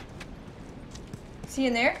 Is he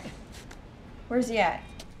in there? Where's he at?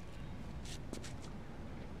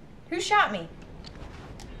 Who shot me?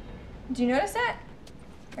 Did you notice that?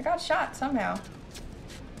 I got shot somehow.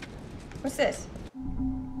 What's this?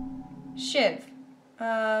 Shiv.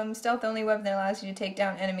 Stealth only weapon that allows you to take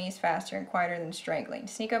down enemies faster and quieter than strangling.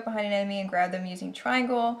 Sneak up behind an enemy and grab them using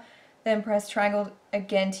triangle, then press triangle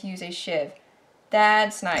again to use a shiv.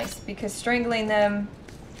 That's nice, because strangling them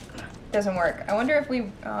doesn't work. I wonder if we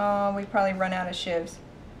probably run out of shivs.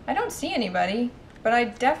 I don't see anybody, but I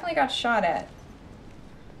definitely got shot at.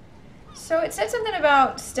 So it said something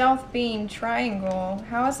about stealth being triangle.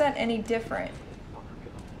 How is that any different?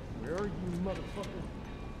 Where are you, motherfucker?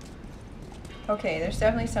 Okay, there's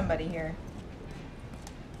definitely somebody here.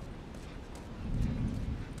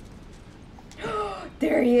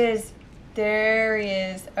 There he is. There he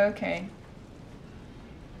is. Okay.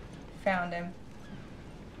 Found him.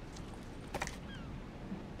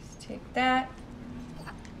 Let's take that.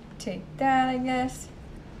 Take that, I guess.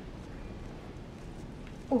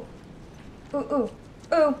 Ooh. Ooh, ooh,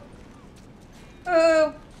 ooh.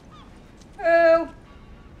 Ooh. Ooh.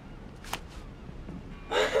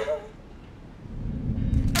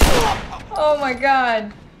 Oh my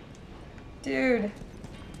god. Dude.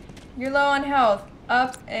 You're low on health.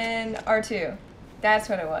 Up and R2. That's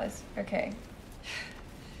what it was. Okay.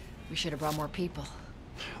 We should have brought more people.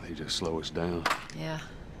 They just slow us down. Yeah,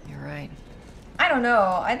 you're right. I don't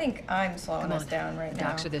know. I think I'm slowing Come us on. down right now.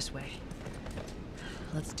 Docks are this way.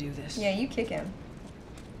 Let's do this. Yeah, you kick him.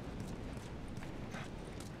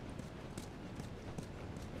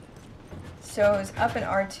 So it was up in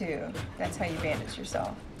R2. That's how you bandage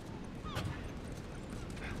yourself.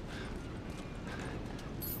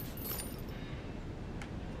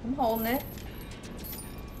 I'm holding it.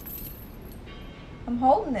 I'm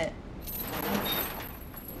holding it.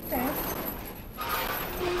 Okay.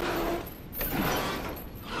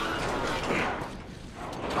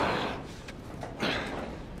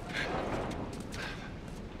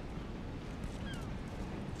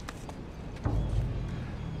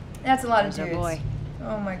 That's a lot of There's dudes. our boy.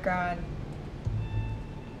 Oh my god.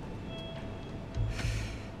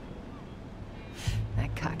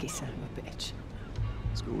 That cocky son of a bitch.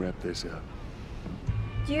 Let's go wrap this up.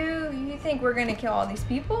 You think we're gonna kill all these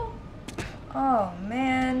people? Oh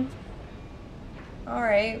man.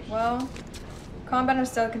 Alright, well. Combat and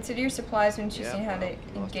stealth. Consider your supplies when choosing how to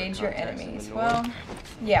engage your enemies. Well,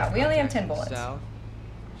 yeah, we only have 10 bullets. South?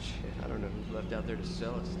 Shit, I don't know who's left out there to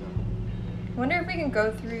sell us stuff. Wonder if we can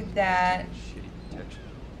go through that. Shitty protection.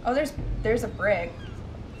 Oh, there's a brick.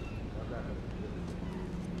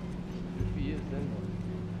 If he is, then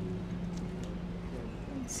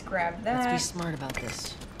Let's grab that. Let's be smart about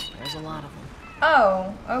this. There's a lot of them.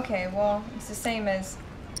 Oh, okay, well, it's the same as...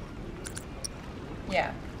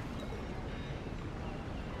 Yeah.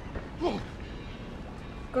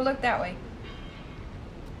 Go look that way.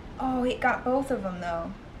 Oh, it got both of them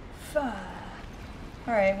though. Fuck.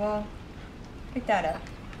 Alright, well, pick that up.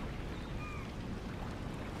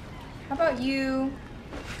 How about you?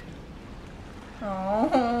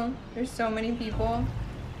 Oh, there's so many people.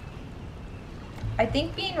 I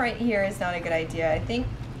think being right here is not a good idea. I think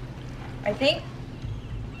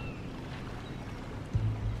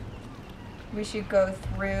we should go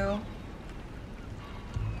through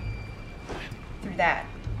that.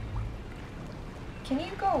 Can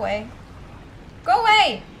you go away? Go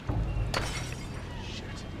away! Shit.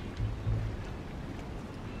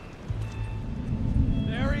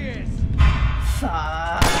 There he is.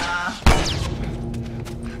 Fuck.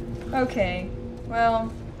 Okay,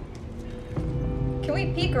 well, can we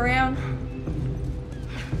peek around?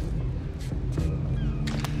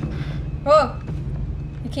 Oh,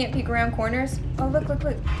 you can't peek around corners? Oh, look, look,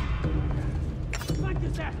 look. Like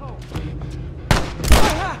this asshole.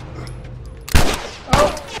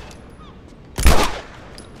 Oh.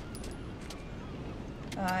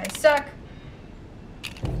 I suck.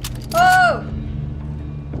 Oh!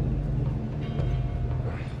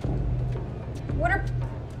 What are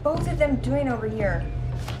both of them doing over here?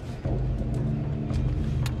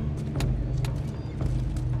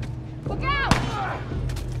 Look out!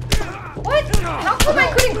 What? How come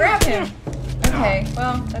I couldn't grab him? Okay,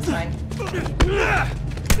 well, that's fine.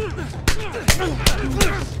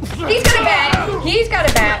 He's got a bat! He's got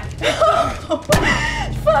a bat!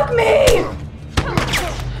 Fuck me!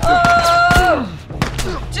 Oh!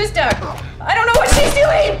 Just duck. I don't know what she's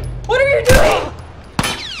doing! What are you doing?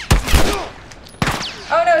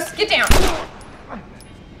 Oh no, get down.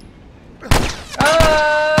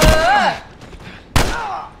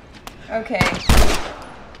 Okay.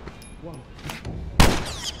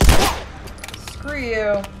 Screw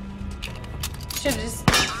you. Should've just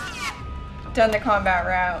done the combat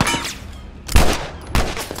route.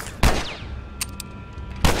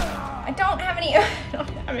 I don't have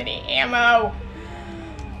any ammo.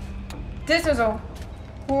 This was a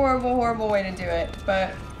horrible, horrible way to do it,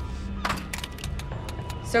 but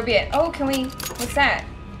so be it. Oh, can we, what's that?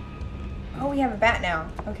 Oh, we have a bat now.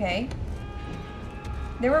 Okay.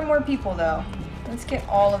 There were more people though. Let's get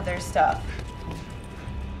all of their stuff.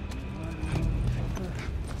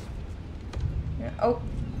 Oh,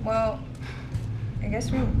 well, I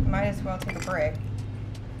guess we might as well take a break.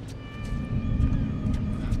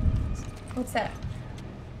 What's that?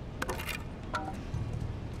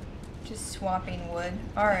 Just swapping wood.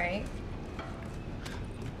 Alright.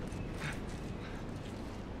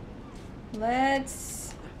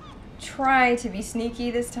 Let's try to be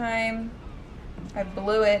sneaky this time. I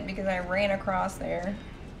blew it because I ran across there.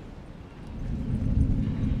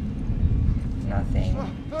 Nothing.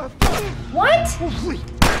 What?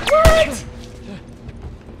 What?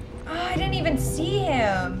 Oh, I didn't even see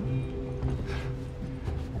him.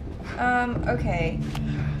 Okay.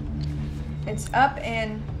 It's up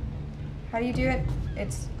and... How do you do it?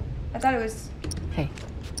 It's... I thought it was... Hey,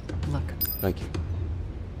 look. Thank you.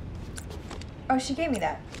 Oh, she gave me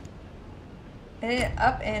that. And then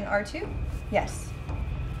up and R2? Yes.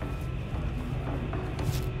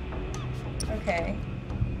 Okay.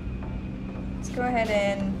 Let's go ahead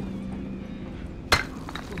and...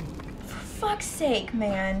 For fuck's sake,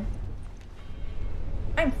 man.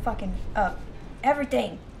 I'm fucking up.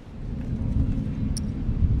 Everything.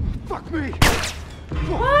 Fuck me!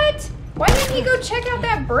 What? Why didn't he go check out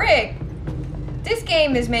that brick? This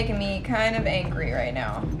game is making me kind of angry right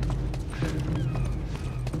now.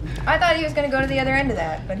 I thought he was gonna go to the other end of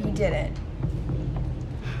that, but he didn't.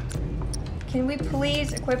 Can we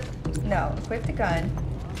please equip... No, equip the gun.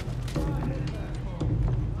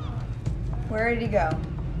 Where did he go?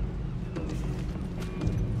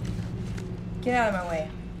 Get out of my way.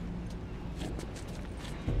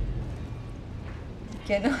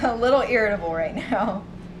 Getting a little irritable right now.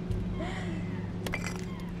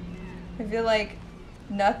 I feel like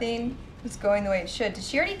nothing is going the way it should. Did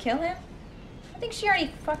she already kill him? I think she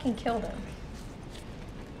already fucking killed him.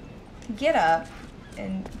 Get up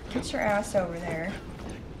and get your ass over there.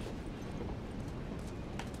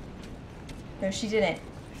 No, she didn't.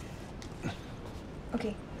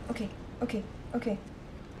 Okay, okay, okay, okay.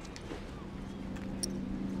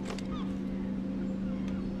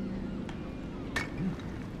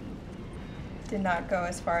 Did not go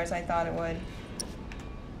as far as I thought it would.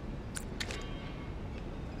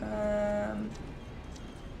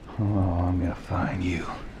 Oh, I'm gonna find you.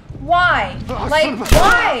 Why? Like,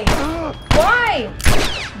 why? Why?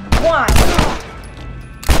 Why?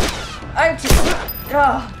 I just...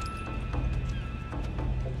 Ugh.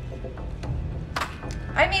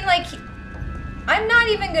 I mean, like... I'm not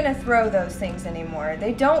even gonna throw those things anymore.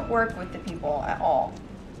 They don't work with the people at all.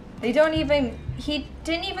 They don't even, he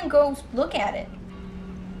didn't even go look at it.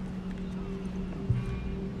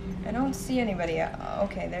 I don't see anybody.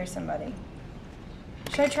 Okay, there's somebody.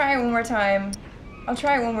 Should I try it one more time? I'll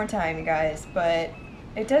try it one more time, you guys, but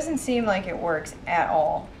it doesn't seem like it works at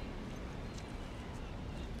all.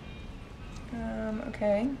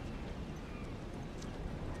 Okay.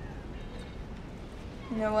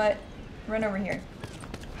 You know what? Run over here.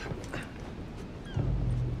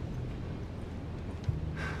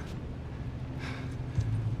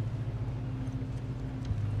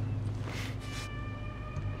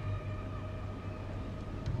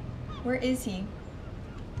 Where is he?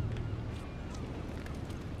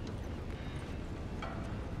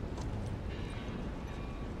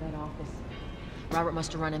 That office. Robert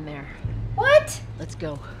must have run in there. What? Let's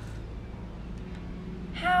go.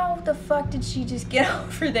 How the fuck did she just get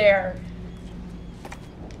over there?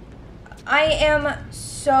 I am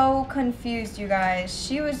so confused, you guys.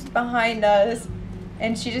 She was behind us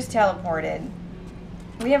and she just teleported.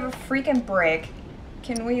 We have a freaking brick.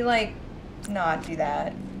 Can we, like, not do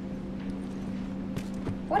that?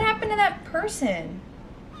 What happened to that person?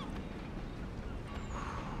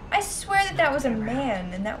 I swear that that was a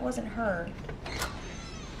man and that wasn't her.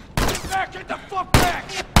 Back, get the fuck back!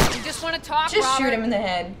 You just want to talk, Just Robert? shoot him in the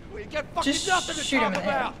head. We get fucking Just nothing to shoot him talk in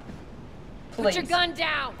the head. about. Please. Put your gun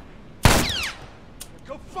down.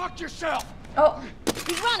 Go fuck yourself. Oh.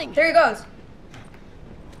 He's running. There he goes.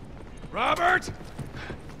 Robert!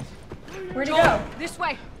 Where'd he Joel, go? This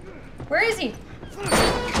way. Where is he?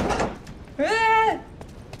 Ah!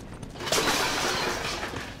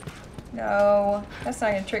 No, that's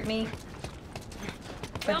not gonna trick me.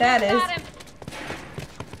 But that is. Got him.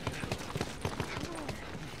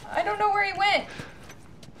 I don't know where he went.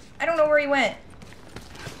 I don't know where he went.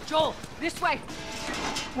 Joel, this way.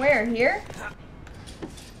 Where? Here?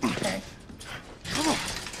 Okay.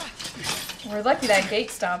 We're lucky that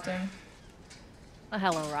gate stopped him. Oh,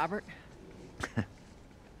 hello, Robert.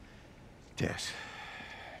 Tess.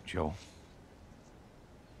 Joel.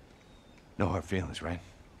 No hard feelings, right?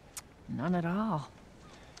 None at all.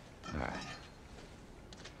 All right.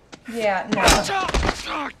 Yeah, no.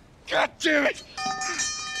 God damn it!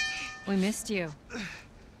 We missed you.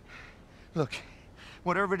 Look,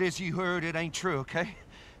 whatever it is you heard, it ain't true, okay?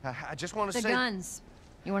 I just want to The say... guns.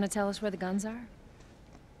 You want to tell us where the guns are?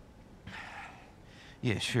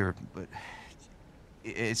 Yeah, sure, but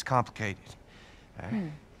it's complicated. All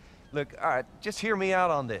right? Look, all right, just hear me out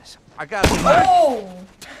on this. I got... Oh!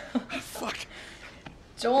 Fuck.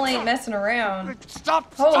 Joel ain't messing around.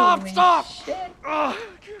 Stop! Holy Stop! Shit.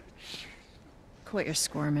 Quit your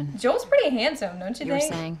squirming. Joel's pretty handsome, don't you You were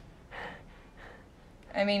think? saying?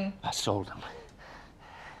 I mean... I sold him.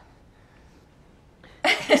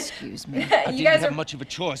 Excuse me. You guys are much of a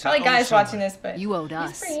choice. probably guys watching this, but You owed he's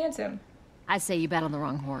us. pretty handsome. I'd say you bet on the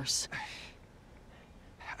wrong horse.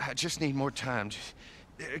 I just need more time. Just,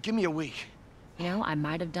 give me a week. You know, I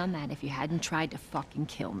might have done that if you hadn't tried to fucking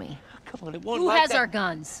kill me. Come on, it won't Who like has that. our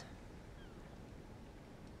guns?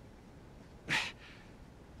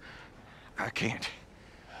 I can't.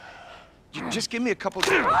 Just give me a couple...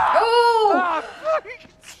 Oh!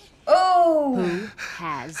 Oh! Who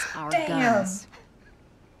has our Damn. guns?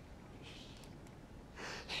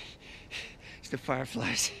 It's the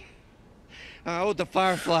Fireflies. I owe the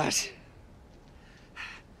Fireflies.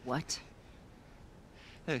 What?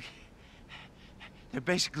 Look, they're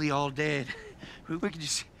basically all dead. We could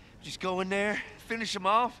just go in there, finish them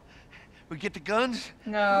off. We get the guns.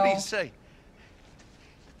 No. What do you say?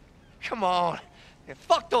 Come on. Yeah,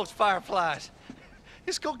 fuck those Fireflies.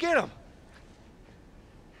 Let's go get them.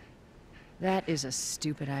 That is a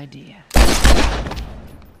stupid idea.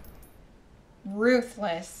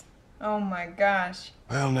 Ruthless. Oh my gosh.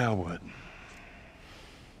 Well, now what?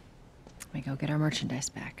 We go get our merchandise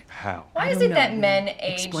back. How? Why I is don't it that know. men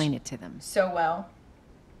age Explain it to them. so well?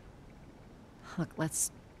 Look,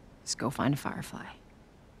 let's go find a Firefly.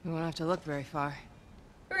 We won't have to look very far.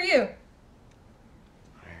 Who are you?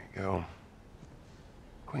 There you go.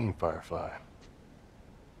 Queen Firefly.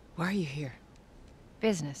 Why are you here?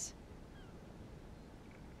 Business.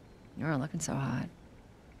 You weren't looking so hot.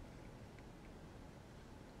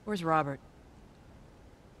 Where's Robert?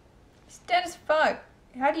 He's dead as fuck.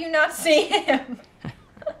 How do you not see him?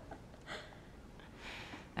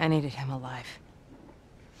 I needed him alive.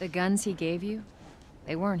 The guns he gave you,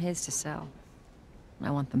 they weren't his to sell. I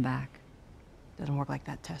want them back. Doesn't work like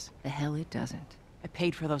that, Tess. The hell it doesn't. I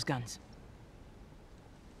paid for those guns.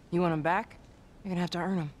 You want them back? You're gonna have to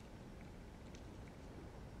earn them.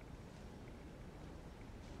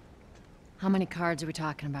 How many cards are we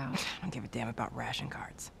talking about? I don't give a damn about ration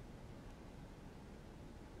cards.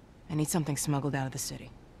 I need something smuggled out of the city.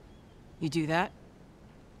 You do that,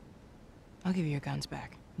 I'll give you your guns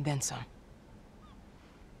back, then some.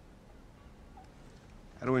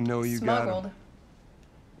 How do we know you Smuggled. got 'em?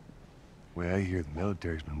 Well, I hear the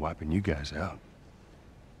military's been wiping you guys out.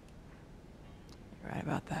 You're right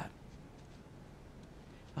about that.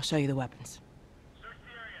 I'll show you the weapons.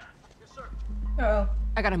 Oh.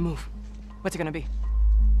 I gotta move. What's it gonna be?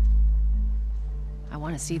 I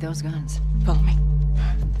want to see those guns. Follow me.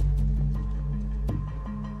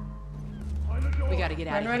 We gotta get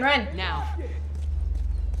out Run, of run, here. run. Now.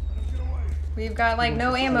 We've got like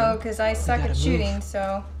no ammo because I suck gotta at move. shooting,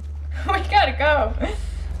 so we gotta go.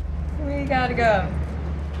 We gotta go.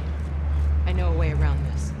 I know a way around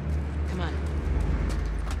this. Come on.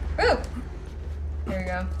 Ooh! There we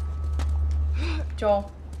go.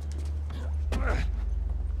 Joel.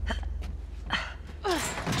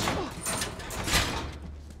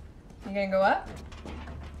 You gonna go up?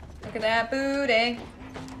 Look at that booty.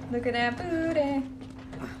 Look at that booty.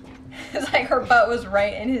 It's like her butt was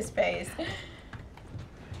right in his face.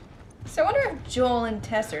 So I wonder if Joel and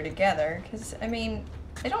Tess are together, because, I mean,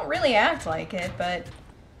 they don't really act like it, but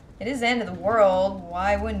it is the end of the world.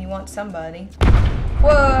 Why wouldn't you want somebody?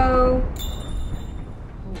 Whoa!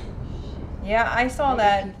 Yeah, I saw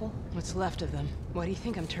that. What's left of them? Why do you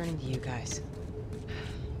think I'm turning to you guys?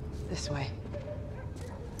 This way.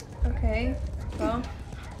 Okay, well,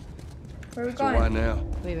 where are we So going? why now?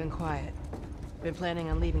 We've been quiet. Been planning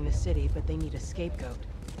on leaving the city, but they need a scapegoat.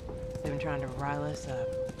 They've been trying to rile us up.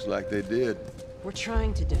 Looks like they did. We're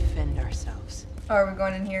trying to defend ourselves. Oh, are we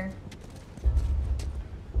going in here?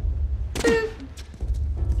 Boop.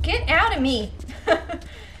 Get out of me!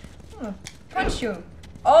 Punch you.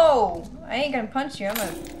 Oh, I ain't gonna punch you. I'm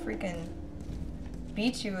gonna freaking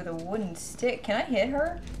beat you with a wooden stick. Can I hit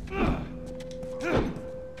her?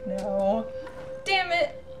 No. Damn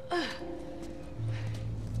it.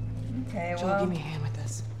 Okay, Joel, well. give me a hand with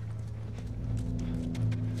this.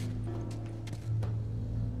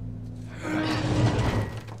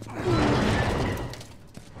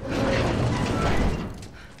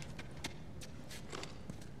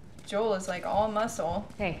 Joel is like all muscle.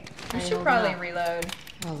 Hey, you should probably reload.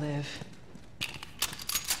 I'll live.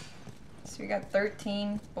 So we got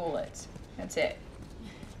 13 bullets. That's it.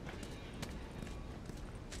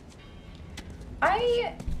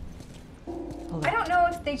 I don't know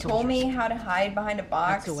if they told me how to hide behind a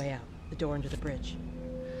box. That's the way out. The door into the bridge.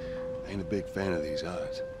 Ain't a big fan of these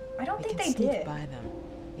odds. I don't think can they sneak did. by them,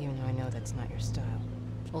 even though I know that's not your style.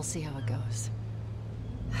 We'll see how it goes.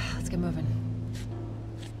 Let's get moving.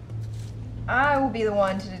 I will be the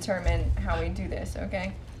one to determine how we do this,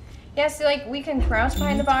 okay? Yeah, so like we can crouch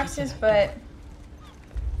behind the boxes, but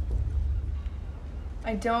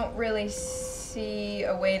I don't really see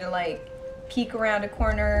a way to like peek around a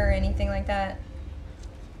corner or anything like that.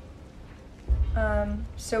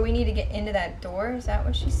 So we need to get into that door, is that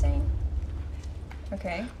what she's saying?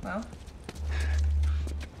 Okay, well.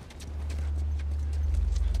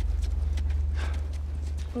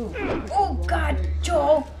 Ooh. Oh God,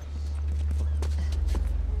 Joel!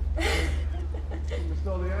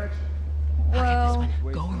 Well,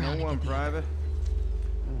 Go around and get the private.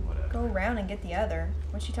 go around and get the other.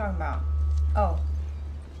 What's she talking about? Oh,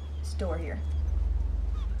 this door here.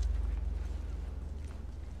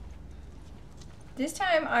 This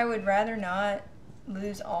time I would rather not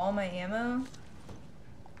lose all my ammo.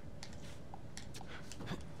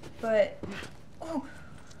 But, oh.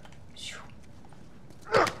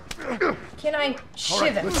 Can I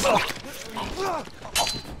shiv him?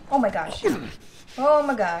 Oh my gosh. Oh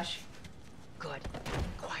my gosh. Good.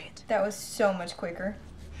 Quiet. That was so much quicker.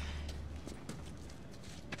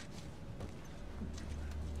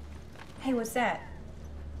 Hey, what's that?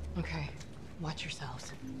 Okay. Watch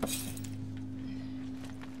yourselves.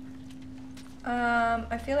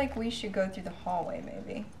 I feel like we should go through the hallway,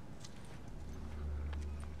 maybe.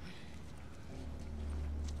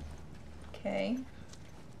 Okay.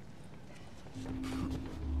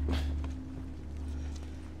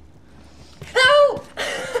 No!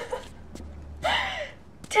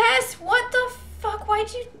 Tess, what the fuck?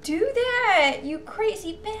 Why'd you do that? You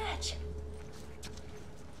crazy bitch.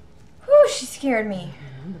 Whew, she scared me.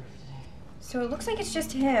 So it looks like it's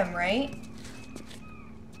just him, right?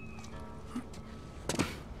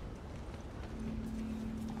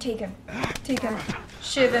 Take him. Take him.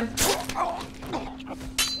 Shiv him.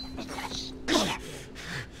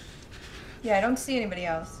 Yeah, I don't see anybody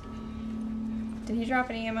else. Did he drop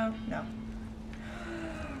any ammo? No.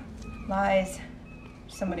 Lies.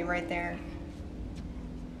 Somebody right there.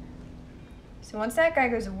 So once that guy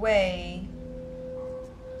goes away,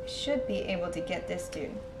 I should be able to get this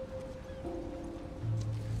dude.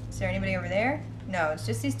 Is there anybody over there? No, it's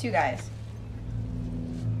just these two guys.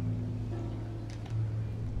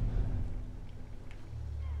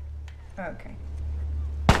 Okay.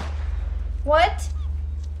 What?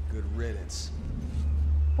 Good riddance.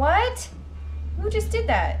 What? Who just did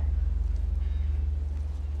that?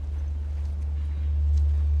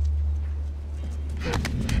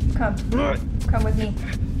 Come. Come with me.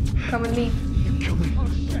 Come with me. Kill me.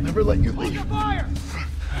 I'll never let you leave. Fire!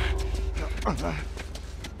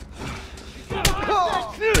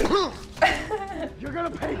 You're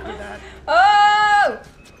gonna pay for that. Oh!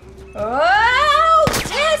 Oh!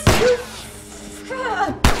 Tess!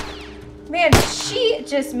 Man, she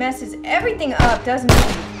just messes everything up, doesn't she?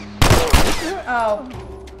 Oh.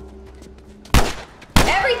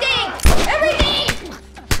 Everything! Everything!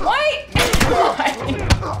 Why?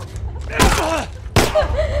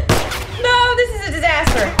 No, this is a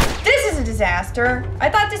disaster. This is a disaster. I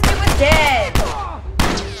thought this dude was dead.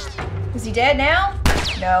 Is he dead now?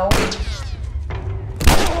 No.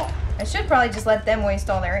 I should probably just let them waste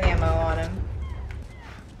all their ammo on him.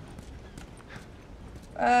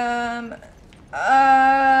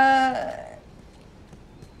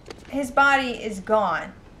 His body is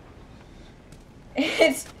gone.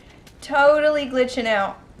 It's totally glitching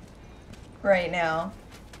out right now.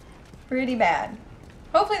 Pretty bad.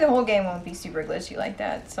 Hopefully the whole game won't be super glitchy like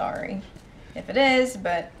that. Sorry if it is,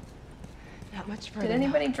 but... Not much further. Did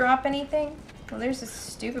anybody drop anything? Well, there's a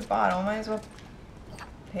stupid bottle. Might as well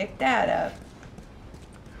pick that up.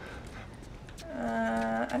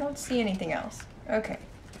 I don't see anything else. Okay.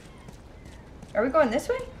 Are we going this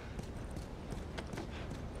way?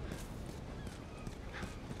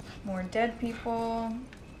 More dead people.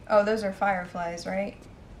 Oh, those are fireflies, right?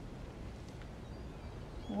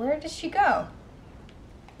 Where did she go?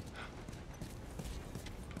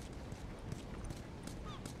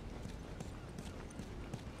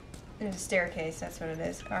 There's a staircase, that's what it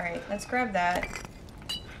is. Alright, let's grab that.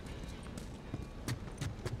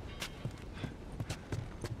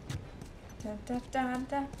 Da, da, da,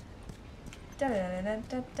 da. Da, da, da,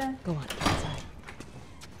 da, da. Go on, outside.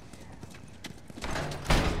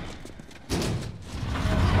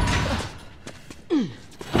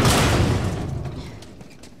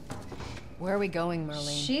 Where are we going,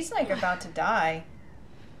 Marlene? She's like about to die.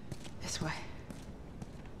 This way.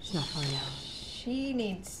 She's not far now. She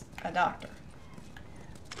needs a doctor.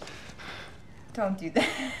 Don't do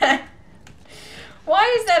that.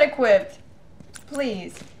 Why is that equipped?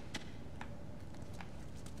 Please.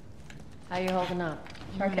 How you holding up?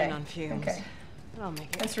 Okay. On fumes. Okay. I'll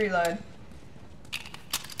make it. Let's reload.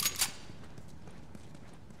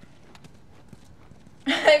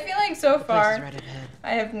 I feel like so far right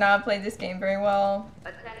I have not played this game very well.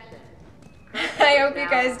 I hope you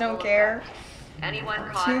guys don't care. Anyone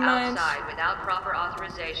caught Too much. outside without proper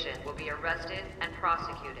authorization will be arrested and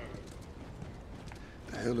prosecuted.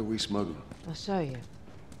 The hell are we smuggling? I'll show you.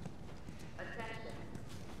 Attention.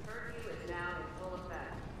 Curfew is now in full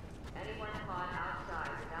effect. Anyone caught outside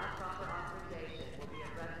without proper authorization will be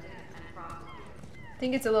arrested and prosecuted. I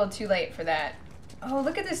think it's a little too late for that. Oh,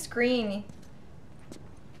 look at the screen.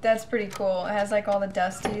 That's pretty cool. It has like all the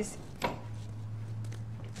dusties.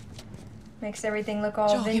 Makes everything look all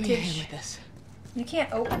Joel, vintage. give me a hand with this. You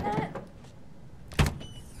can't open that?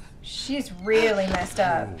 She's really messed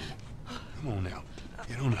up. Come on now.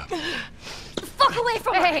 Get on up. Fuck away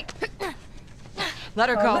from her! Hey. Let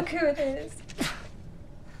her Oh, go. look who it is.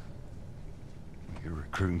 You're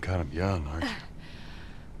recruiting kind of young, aren't you?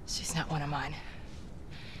 She's not one of mine.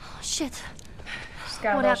 Oh, shit. She's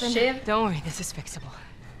got What a little happened? shiv. Don't worry, this is fixable.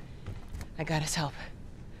 I got his help.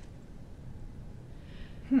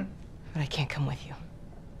 But I can't come with you.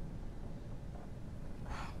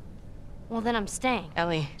 Well, then I'm staying.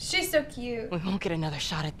 Ellie, She's so cute. we won't get another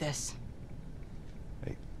shot at this.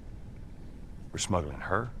 Hey, we're smuggling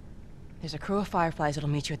her? There's a crew of Fireflies that'll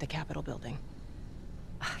meet you at the Capitol building.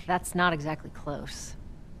 That's not exactly close.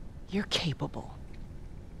 You're capable.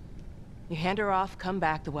 You hand her off, come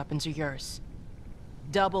back, the weapons are yours.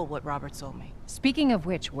 Double what Robert sold me. Speaking of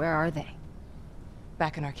which, where are they?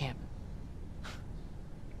 Back in our camp.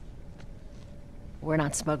 We're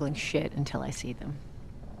not smuggling shit until I see them.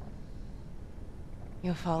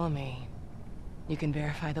 You'll follow me. You can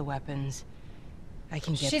verify the weapons. I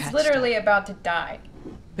can get She's patched literally up. about to die.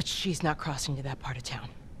 But she's not crossing to that part of town.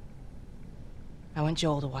 I want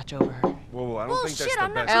Joel to watch over her. Whoa, I don't think that's the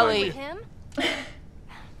I'm not best going Ellie. with him.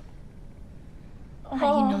 Oh,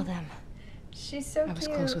 How do you know them? She's so I was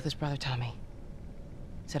cute. close with his brother Tommy.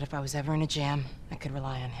 Said if I was ever in a jam, I could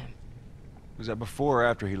rely on him. Was that before or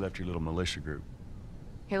after he left your little militia group?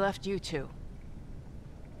 He left you too.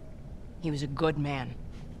 He was a good man.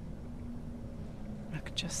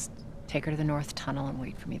 Look, just take her to the North Tunnel and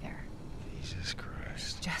wait for me there. Jesus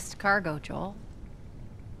Christ. Just cargo, Joel.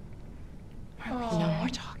 No more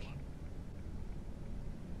talking.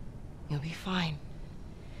 You'll be fine.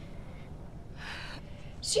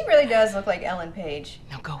 She really does look like Ellen Page.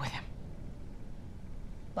 Now go with him.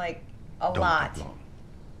 Like, a Don't lot. take long.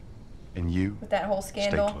 And you? With that whole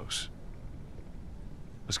scandal. Stay close.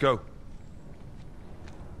 Let's go.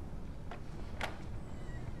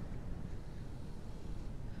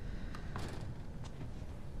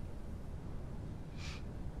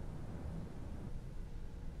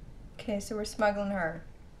 Okay, so we're smuggling her.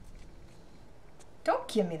 Don't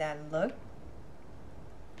give me that look.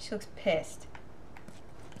 She looks pissed.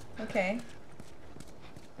 Okay.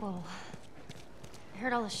 Whoa. I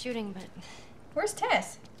heard all the shooting, but... Where's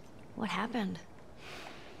Tess? What happened?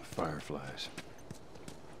 Fireflies.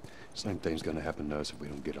 Same thing's gonna happen to us if we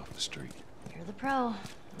don't get off the street. You're the pro.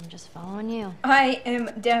 I'm just following you. I am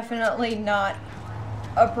definitely not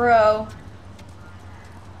a pro.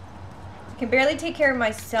 I can barely take care of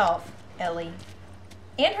myself, Ellie.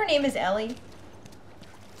 And her name is Ellie.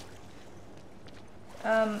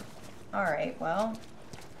 Alright, well.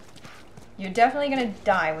 You're definitely gonna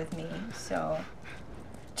die with me, so...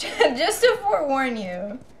 Just to forewarn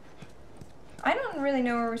you. I don't really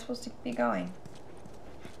know where we're supposed to be going.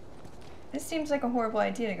 This seems like a horrible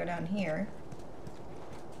idea to go down here.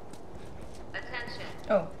 Attention.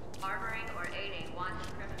 Oh. Harboring or aiding wanted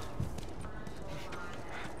criminals.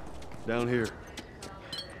 Down here.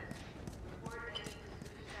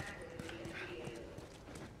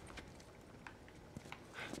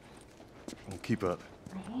 Won't keep up.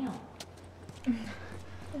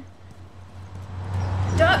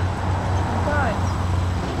 Duck! Oh god.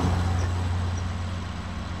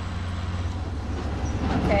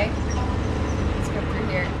 Okay. Let's go through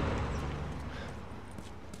here.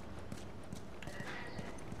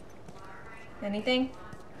 Anything?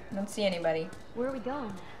 I don't see anybody. Where are we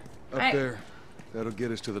going? Up there. That'll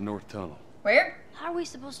get us to the North Tunnel. Where? How are we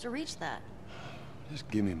supposed to reach that? Just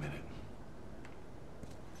give me a minute.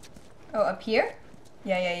 Oh, up here?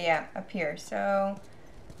 Yeah. Up here. So,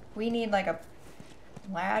 we need like a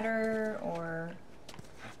ladder or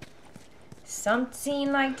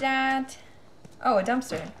something like that. Oh, a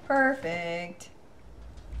dumpster. Perfect.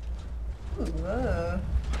 Ooh, whoa.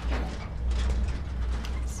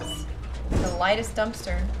 This is the lightest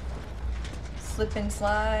dumpster. Slip and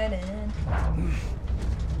slide and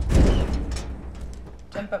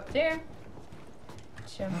jump up there.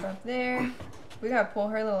 Jump up there. We gotta pull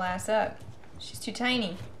her little ass up. She's too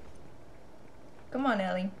tiny. Come on,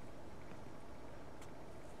 Ellie.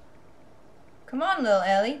 Come on, little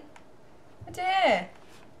Ellie. What the heck?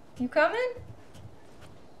 You coming?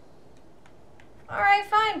 Alright,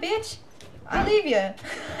 fine, bitch. I'll leave you.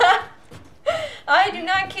 I do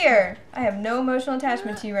not care. I have no emotional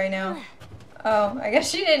attachment to you right now. Oh, I guess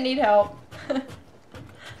she didn't need help.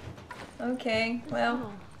 Okay,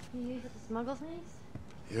 well. You use it to smuggle things?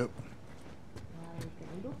 Yep. Like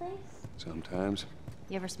illegal things? Sometimes.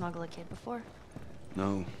 You ever smuggle a kid before?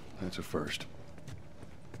 No, that's a first.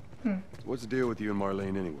 What's the deal with you and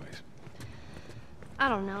Marlene anyways? I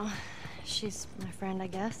don't know. She's my friend, I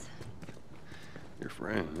guess. Your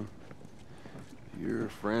friend, huh? You're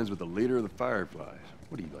friends with the leader of the Fireflies.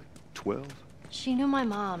 What are you, like, 12? She knew my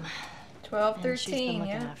mom. 12, and 13, she's been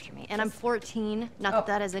looking after me. And I'm 14. Not that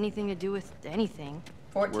that has anything to do with anything.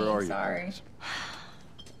 14, Where are you? sorry.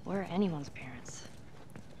 Where are anyone's parents?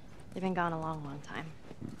 They've been gone a long, long time.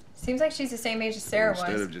 Seems like she's the same age as Sarah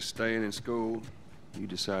Instead was. of just staying in school, you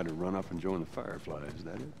decide to run up and join the Fireflies, is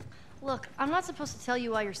that it? Look, I'm not supposed to tell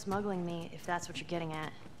you why you're smuggling me, if that's what you're getting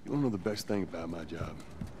at. You wanna know the best thing about my job?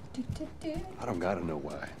 I don't gotta know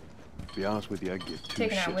why. To be honest with you, I give two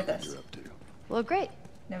Taking her shits with what us. you're up to. Well, great.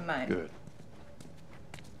 Never mind. Good.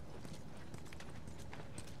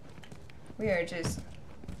 We are just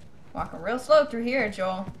walking real slow through here,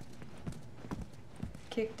 Joel.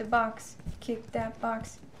 Kick the box. Kick that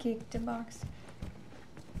box. Kick the box.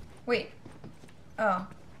 Wait. Oh.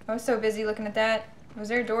 I was so busy looking at that. Was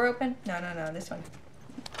there a door open? No, this one.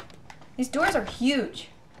 These doors are huge.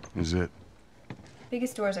 Is it?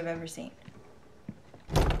 Biggest doors I've ever seen.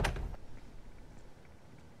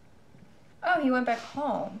 Oh, he went back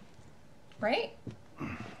home. Right?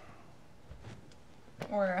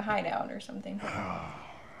 Or a hideout or something.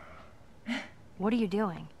 What are you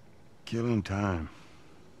doing? Killing time.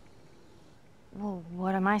 Well,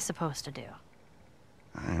 what am I supposed to do?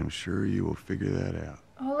 I am sure you will figure that out.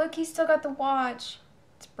 Oh, look, he's still got the watch.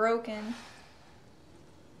 It's broken.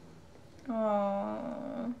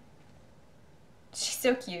 Aww. She's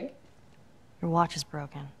so cute. Your watch is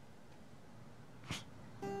broken.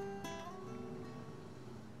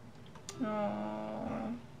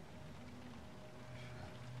 Aww.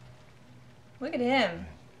 Look at him.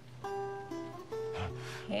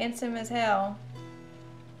 Handsome as hell.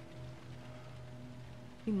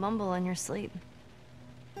 You mumble in your sleep.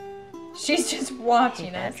 She's just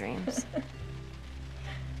watching bad us. dreams.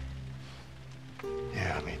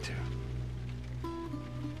 Yeah, me too.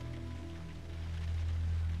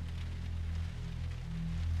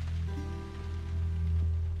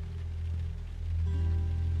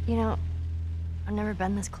 You know, I've never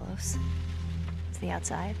been this close to the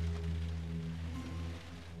outside.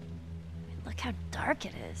 I mean, look how dark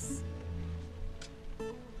it is.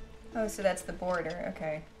 Oh, so that's the border.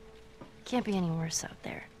 Okay. Can't be any worse out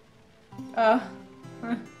there. Oh.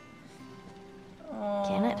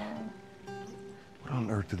 Can it? What on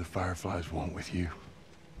earth do the Fireflies want with you?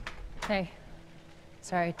 Hey.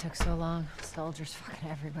 Sorry it took so long. Soldiers fucking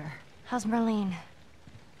everywhere. How's Marlene?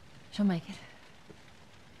 She'll make it.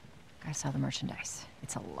 Gotta sell the merchandise.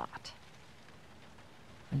 It's a lot.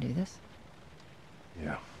 Wanna do this?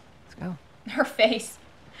 Yeah. Let's go. Her face.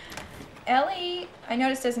 Ellie, I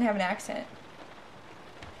noticed, doesn't have an accent.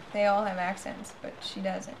 They all have accents, but she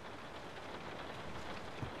doesn't.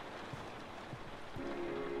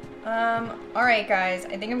 Alright guys,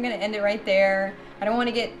 I think I'm gonna end it right there. I don't want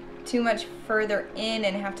to get too much further in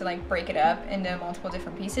and have to like break it up into multiple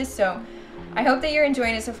different pieces, so I hope that you're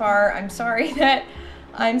enjoying it so far. I'm sorry that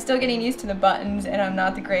I'm still getting used to the buttons and I'm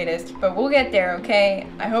not the greatest, but we'll get there, okay?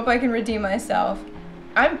 I hope I can redeem myself.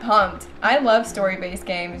 I'm pumped. I love story-based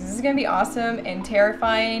games. This is gonna be awesome and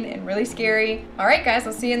terrifying and really scary. Alright guys,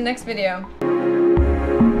 I'll see you in the next video.